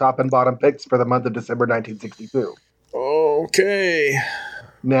have to do top and bottom picks for the month of December 1962. Okay.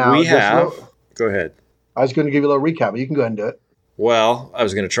 Now we have. Go ahead. I was going to give you a little recap, but you can go ahead and do it. Well, I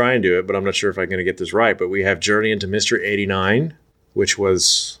was going to try and do it, but I'm not sure if I'm going to get this right. But we have Journey into Mystery 89, which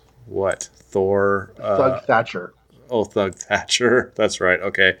was what? Thor. Thug Thatcher. Oh, Thug Thatcher. That's right.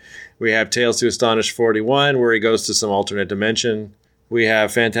 Okay. We have Tales to Astonish 41, where he goes to some alternate dimension. We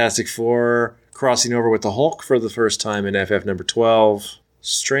have Fantastic Four crossing over with the Hulk for the first time in FF number 12.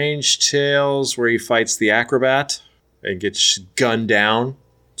 Strange Tales, where he fights the Acrobat and gets gunned down,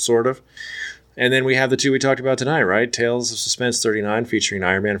 sort of. And then we have the 2 we talked about tonight, right? Tales of Suspense 39, featuring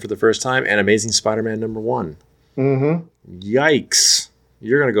Iron Man for the first time, and Amazing Spider-Man number 1. Mm-hmm. Yikes.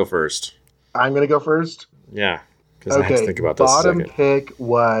 You're going to go first. I'm going to go first? Yeah, because I have to think about this bottom a second. pick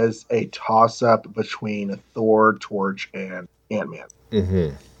was a toss-up between Thor, Torch, and Ant-Man.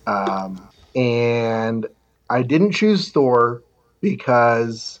 Mm-hmm. And I didn't choose Thor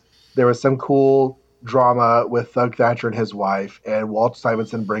because there was some cool drama with Thug Thatcher and his wife, and Walt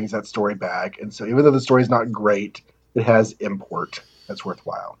Simonson brings that story back. And so even though the story's not great, it has import that's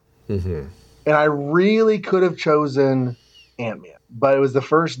worthwhile. Mm-hmm. And I really could have chosen Ant-Man, but it was the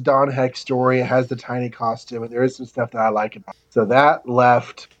first Don Heck story. It has the tiny costume, and there is some stuff that I like about it. So that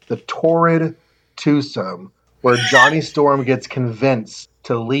left the torrid twosome where Johnny Storm gets convinced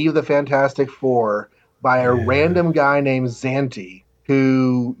to leave the Fantastic Four by a random guy named Xanti,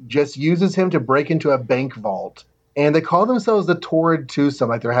 who just uses him to break into a bank vault. And they call themselves the Torrid Twosome,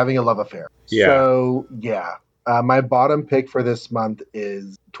 like they're having a love affair. Yeah. So, yeah. My bottom pick for this month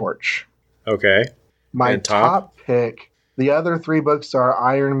is Torch. Okay. My top pick, the other 3 books are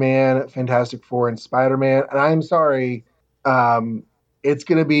Iron Man, Fantastic Four, and Spider-Man. And I'm sorry, it's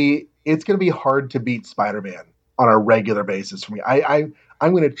gonna be hard to beat Spider-Man on a regular basis for me.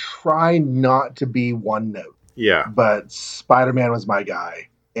 I'm going to try not to be one note. Yeah. But Spider-Man was my guy.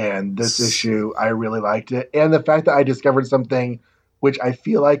 And this issue, I really liked it. And the fact that I discovered something which I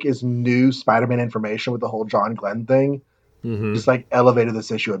feel like is new Spider-Man information with the whole John Glenn thing. Mm-hmm. just like elevated this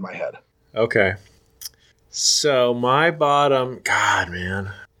issue in my head. Okay. So my bottom, God,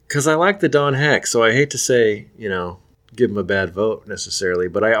 man, because I like the Don Heck, so I hate to say, give him a bad vote necessarily,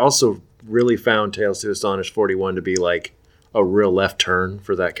 but I also really found Tales to Astonish 41 to be like a real left turn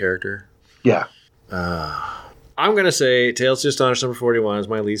for that character. Yeah. I'm going to say Tales to Astonish number 41 is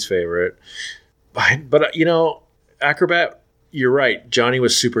my least favorite. But Acrobat, you're right. Johnny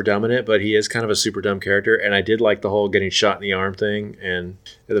was super dumb in it, but he is kind of a super dumb character. And I did like the whole getting shot in the arm thing and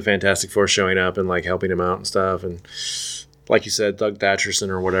the Fantastic Four showing up and like helping him out and stuff. And like you said, Doug Thatcherson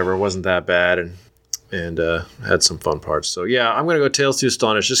or whatever wasn't that bad and had some fun parts. So yeah, I'm going to go Tales to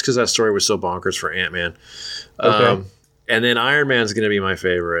Astonish just because that story was so bonkers for Ant-Man. Okay. And then Iron Man's going to be my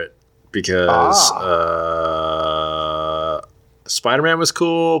favorite because Spider-Man was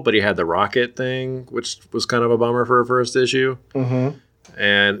cool, but he had the rocket thing, which was kind of a bummer for a first issue. Mm-hmm.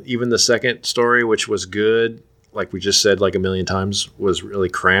 And even the second story, which was good, like we just said like a million times, was really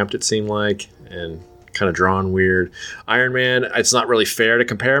cramped, it seemed like, and kind of drawn weird. Iron Man, it's not really fair to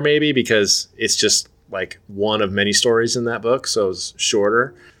compare maybe because it's just like one of many stories in that book, so it's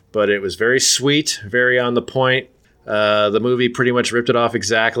shorter. But it was very sweet, very on the point. The movie pretty much ripped it off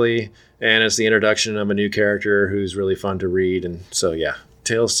exactly, and it's the introduction of a new character who's really fun to read. And so, yeah,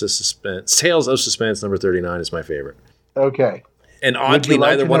 Tales of Suspense number 39 is my favorite. Okay. And oddly,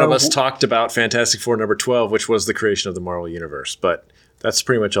 neither one of us talked about Fantastic Four number 12, which was the creation of the Marvel Universe. But that's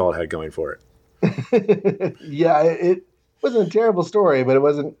pretty much all it had going for it. Yeah, it wasn't a terrible story, but it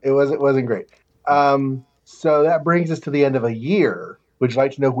wasn't great. So that brings us to the end of a year. Would you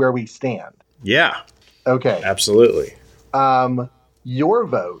like to know where we stand? Yeah. Okay. Absolutely. Your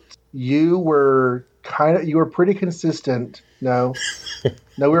vote, you were pretty consistent. No,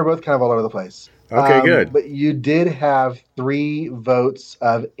 we were both kind of all over the place. Okay, good. But you did have 3 votes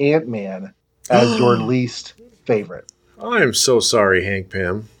of Ant-Man as your least favorite. I am so sorry, Hank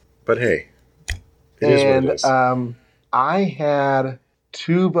Pym. But hey, it is what it is. I had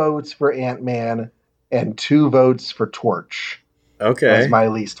 2 votes for Ant-Man and 2 votes for Torch. Okay. As my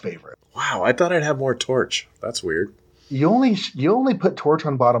least favorite. Wow, I thought I'd have more Torch. That's weird. You only put Torch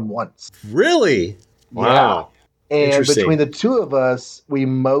on bottom once. Really? Wow. Yeah. And between the two of us, we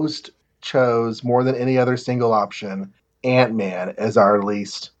most chose, more than any other single option, Ant-Man as our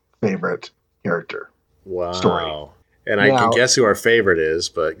least favorite character. Wow. Story. And I can guess who our favorite is,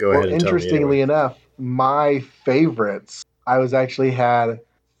 but go ahead and tell me. Interestingly enough, my favorites, I was actually had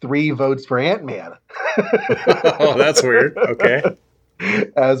 3 votes for Ant-Man. Oh, that's weird. Okay.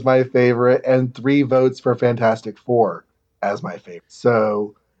 As my favorite, and 3 votes for Fantastic Four as my favorite.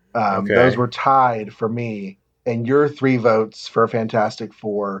 So those were tied for me. And your 3 votes for Fantastic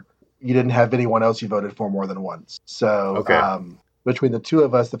Four, you didn't have anyone else you voted for more than once. So between the two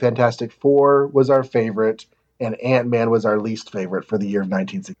of us, the Fantastic Four was our favorite, and Ant-Man was our least favorite for the year of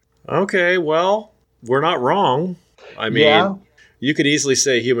 1960. Okay, well, we're not wrong. I mean, you could easily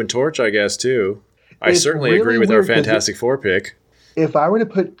say Human Torch, I guess, too. I certainly agree with our Fantastic Four pick. If I were to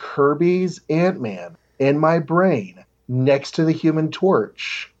put Kirby's Ant-Man in my brain next to the Human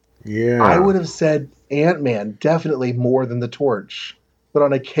Torch, I would have said Ant-Man definitely more than the Torch. But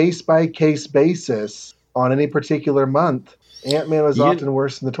on a case-by-case basis, on any particular month, Ant-Man was often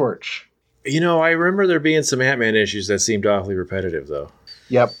worse than the Torch. I remember there being some Ant-Man issues that seemed awfully repetitive, though.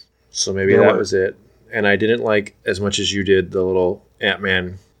 Yep. So maybe that was it. And I didn't like, as much as you did, the little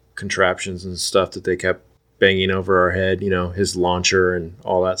Ant-Man contraptions and stuff that they kept banging over our head, his launcher and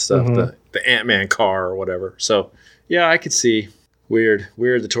all that stuff, the Ant-Man car or whatever. So, yeah, I could see. Weird.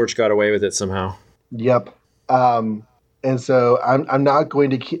 The Torch got away with it somehow. Yep. And so I'm not going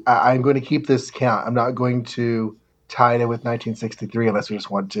to keep. I'm going to keep this count. I'm not going to tie it in with 1963 unless we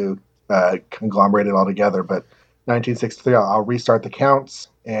just want to conglomerate it all together. But 1963, I'll restart the counts,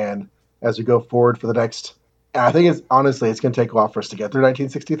 and as we go forward for the next, I think it's going to take a while for us to get through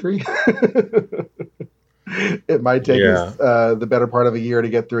 1963. It might take us the better part of a year to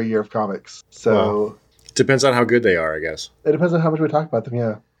get through a year of comics. So it depends on how good they are, I guess. It depends on how much we talk about them.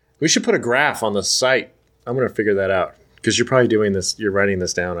 Yeah. We should put a graph on the site. I'm going to figure that out because you're probably doing this. You're writing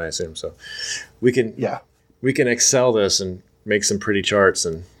this down, I assume. So we can Excel this and make some pretty charts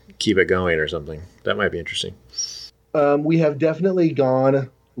and keep it going or something. That might be interesting. We have definitely gone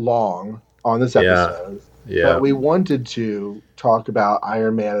long on this episode. Yeah. But we wanted to talk about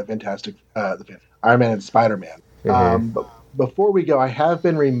Iron Man and Iron Man and Spider-Man. But before we go, I have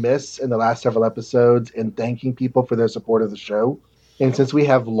been remiss in the last several episodes in thanking people for their support of the show. And since we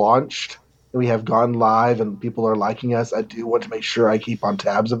have launched, we have gone live, and people are liking us, I do want to make sure I keep on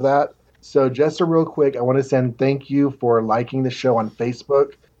tabs of that. So just a real quick, I want to send thank you for liking the show on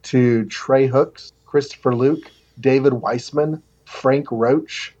Facebook to Trey Hooks, Christopher Luke, David Weissman, Frank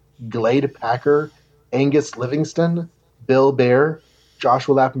Roach, Glade Packer, Angus Livingston, Bill Bear,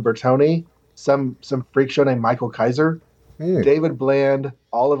 Joshua Lappin Bertoni, some freak show named Michael Kaiser, David Bland,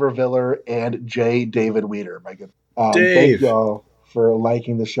 Oliver Viller, and J. David Weeder. My goodness. Thank y'all for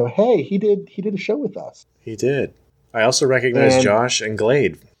liking the show. Hey, he did a show with us. He did. I also recognize Josh and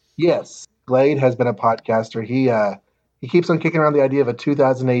Glade. Yes, Glade has been a podcaster. He keeps on kicking around the idea of a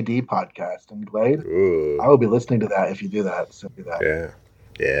 2000 AD podcast. And Glade, I will be listening to that if you do that. So do that.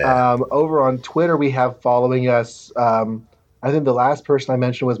 Yeah. Over on Twitter, we have following us. I think the last person I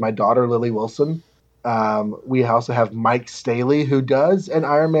mentioned was my daughter, Lily Wilson. We also have Mike Staley, who does an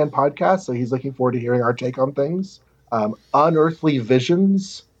Iron Man podcast, so he's looking forward to hearing our take on things. Unearthly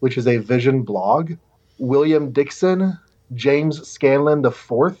Visions, which is a vision blog. William Dixon, James Scanlon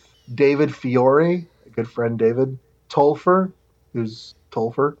IV, David Fiore, a good friend David, Tolfer, who's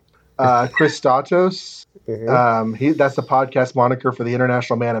Tolfer, Chris Statos, that's the podcast moniker for the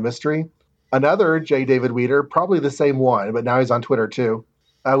International Man of Mystery. Another J. David Weeder, probably the same one, but now he's on Twitter too.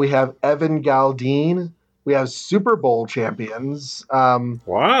 We have Evan Galdine. We have Super Bowl champions.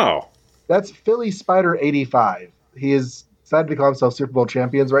 Wow. That's Philly Spider 85. He is decided to call himself Super Bowl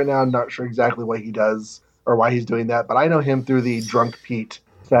champions right now. I'm not sure exactly what he does or why he's doing that, but I know him through the Drunk Pete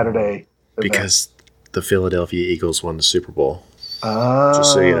Saturday event. Because the Philadelphia Eagles won the Super Bowl.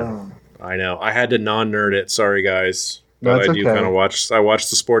 Just so you know. I know. I had to non-nerd it. Sorry, guys. But I do kind of watch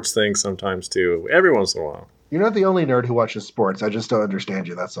the sports thing sometimes, too. Every once in a while. You're not the only nerd who watches sports. I just don't understand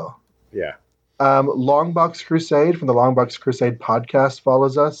you. That's all. Yeah. Longbox Crusade from the Longbox Crusade podcast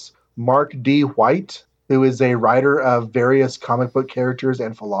follows us. Mark D. White, who is a writer of various comic book characters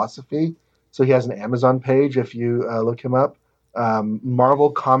and philosophy. So he has an Amazon page if you look him up.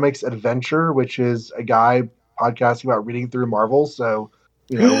 Marvel Comics Adventure, which is a guy podcasting about reading through Marvel. So,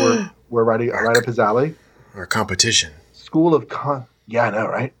 we're right up his alley. Our competition. School of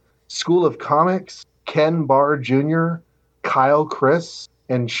Comics, Ken Barr Jr., Kyle Chris,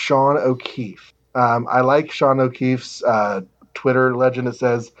 and Sean O'Keefe. I like Sean O'Keefe's Twitter legend. It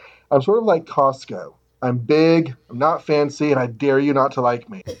says, I'm sort of like Costco. I'm big, I'm not fancy, and I dare you not to like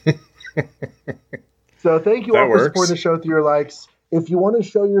me. So thank you all for supporting the show through your likes. If you want to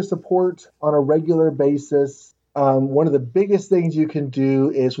show your support on a regular basis, one of the biggest things you can do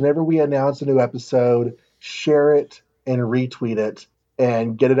is whenever we announce a new episode, share it and retweet it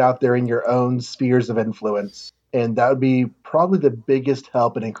and get it out there in your own spheres of influence. And that would be probably the biggest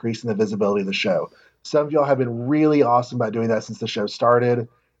help in increasing the visibility of the show. Some of y'all have been really awesome about doing that since the show started,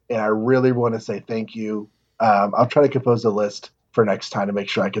 and I really want to say thank you. I'll try to compose a list for next time to make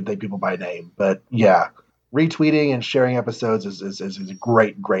sure I can thank people by name. But yeah, retweeting and sharing episodes is a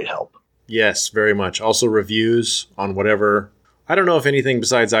great help. Yes, very much. Also reviews on whatever. I don't know if anything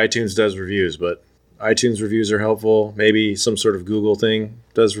besides iTunes does reviews, but iTunes reviews are helpful. Maybe some sort of Google thing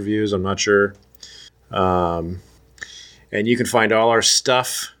does reviews. I'm not sure. And you can find all our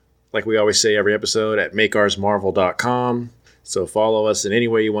stuff, like we always say every episode, at makeoursmarvel.com. So follow us in any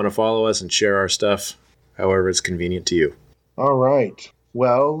way you want to follow us and share our stuff, however it's convenient to you. All right.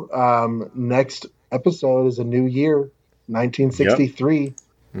 Well, next episode is a new year, 1963. Yep.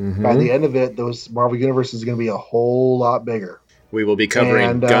 Mm-hmm. By the end of it, those Marvel Universe is going to be a whole lot bigger. We will be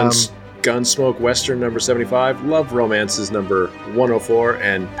covering Gunsmoke Western number 75, Love Romances number 104,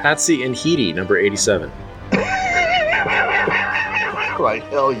 and Patsy and Heedy number 87. Like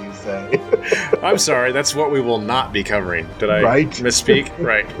hell you say. I'm sorry, that's what we will not be covering. Did I misspeak?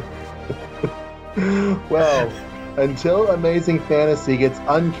 Right. Well, until Amazing Fantasy gets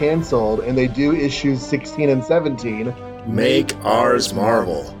uncanceled and they do issues 16 and 17, make ours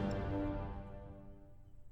Marvel.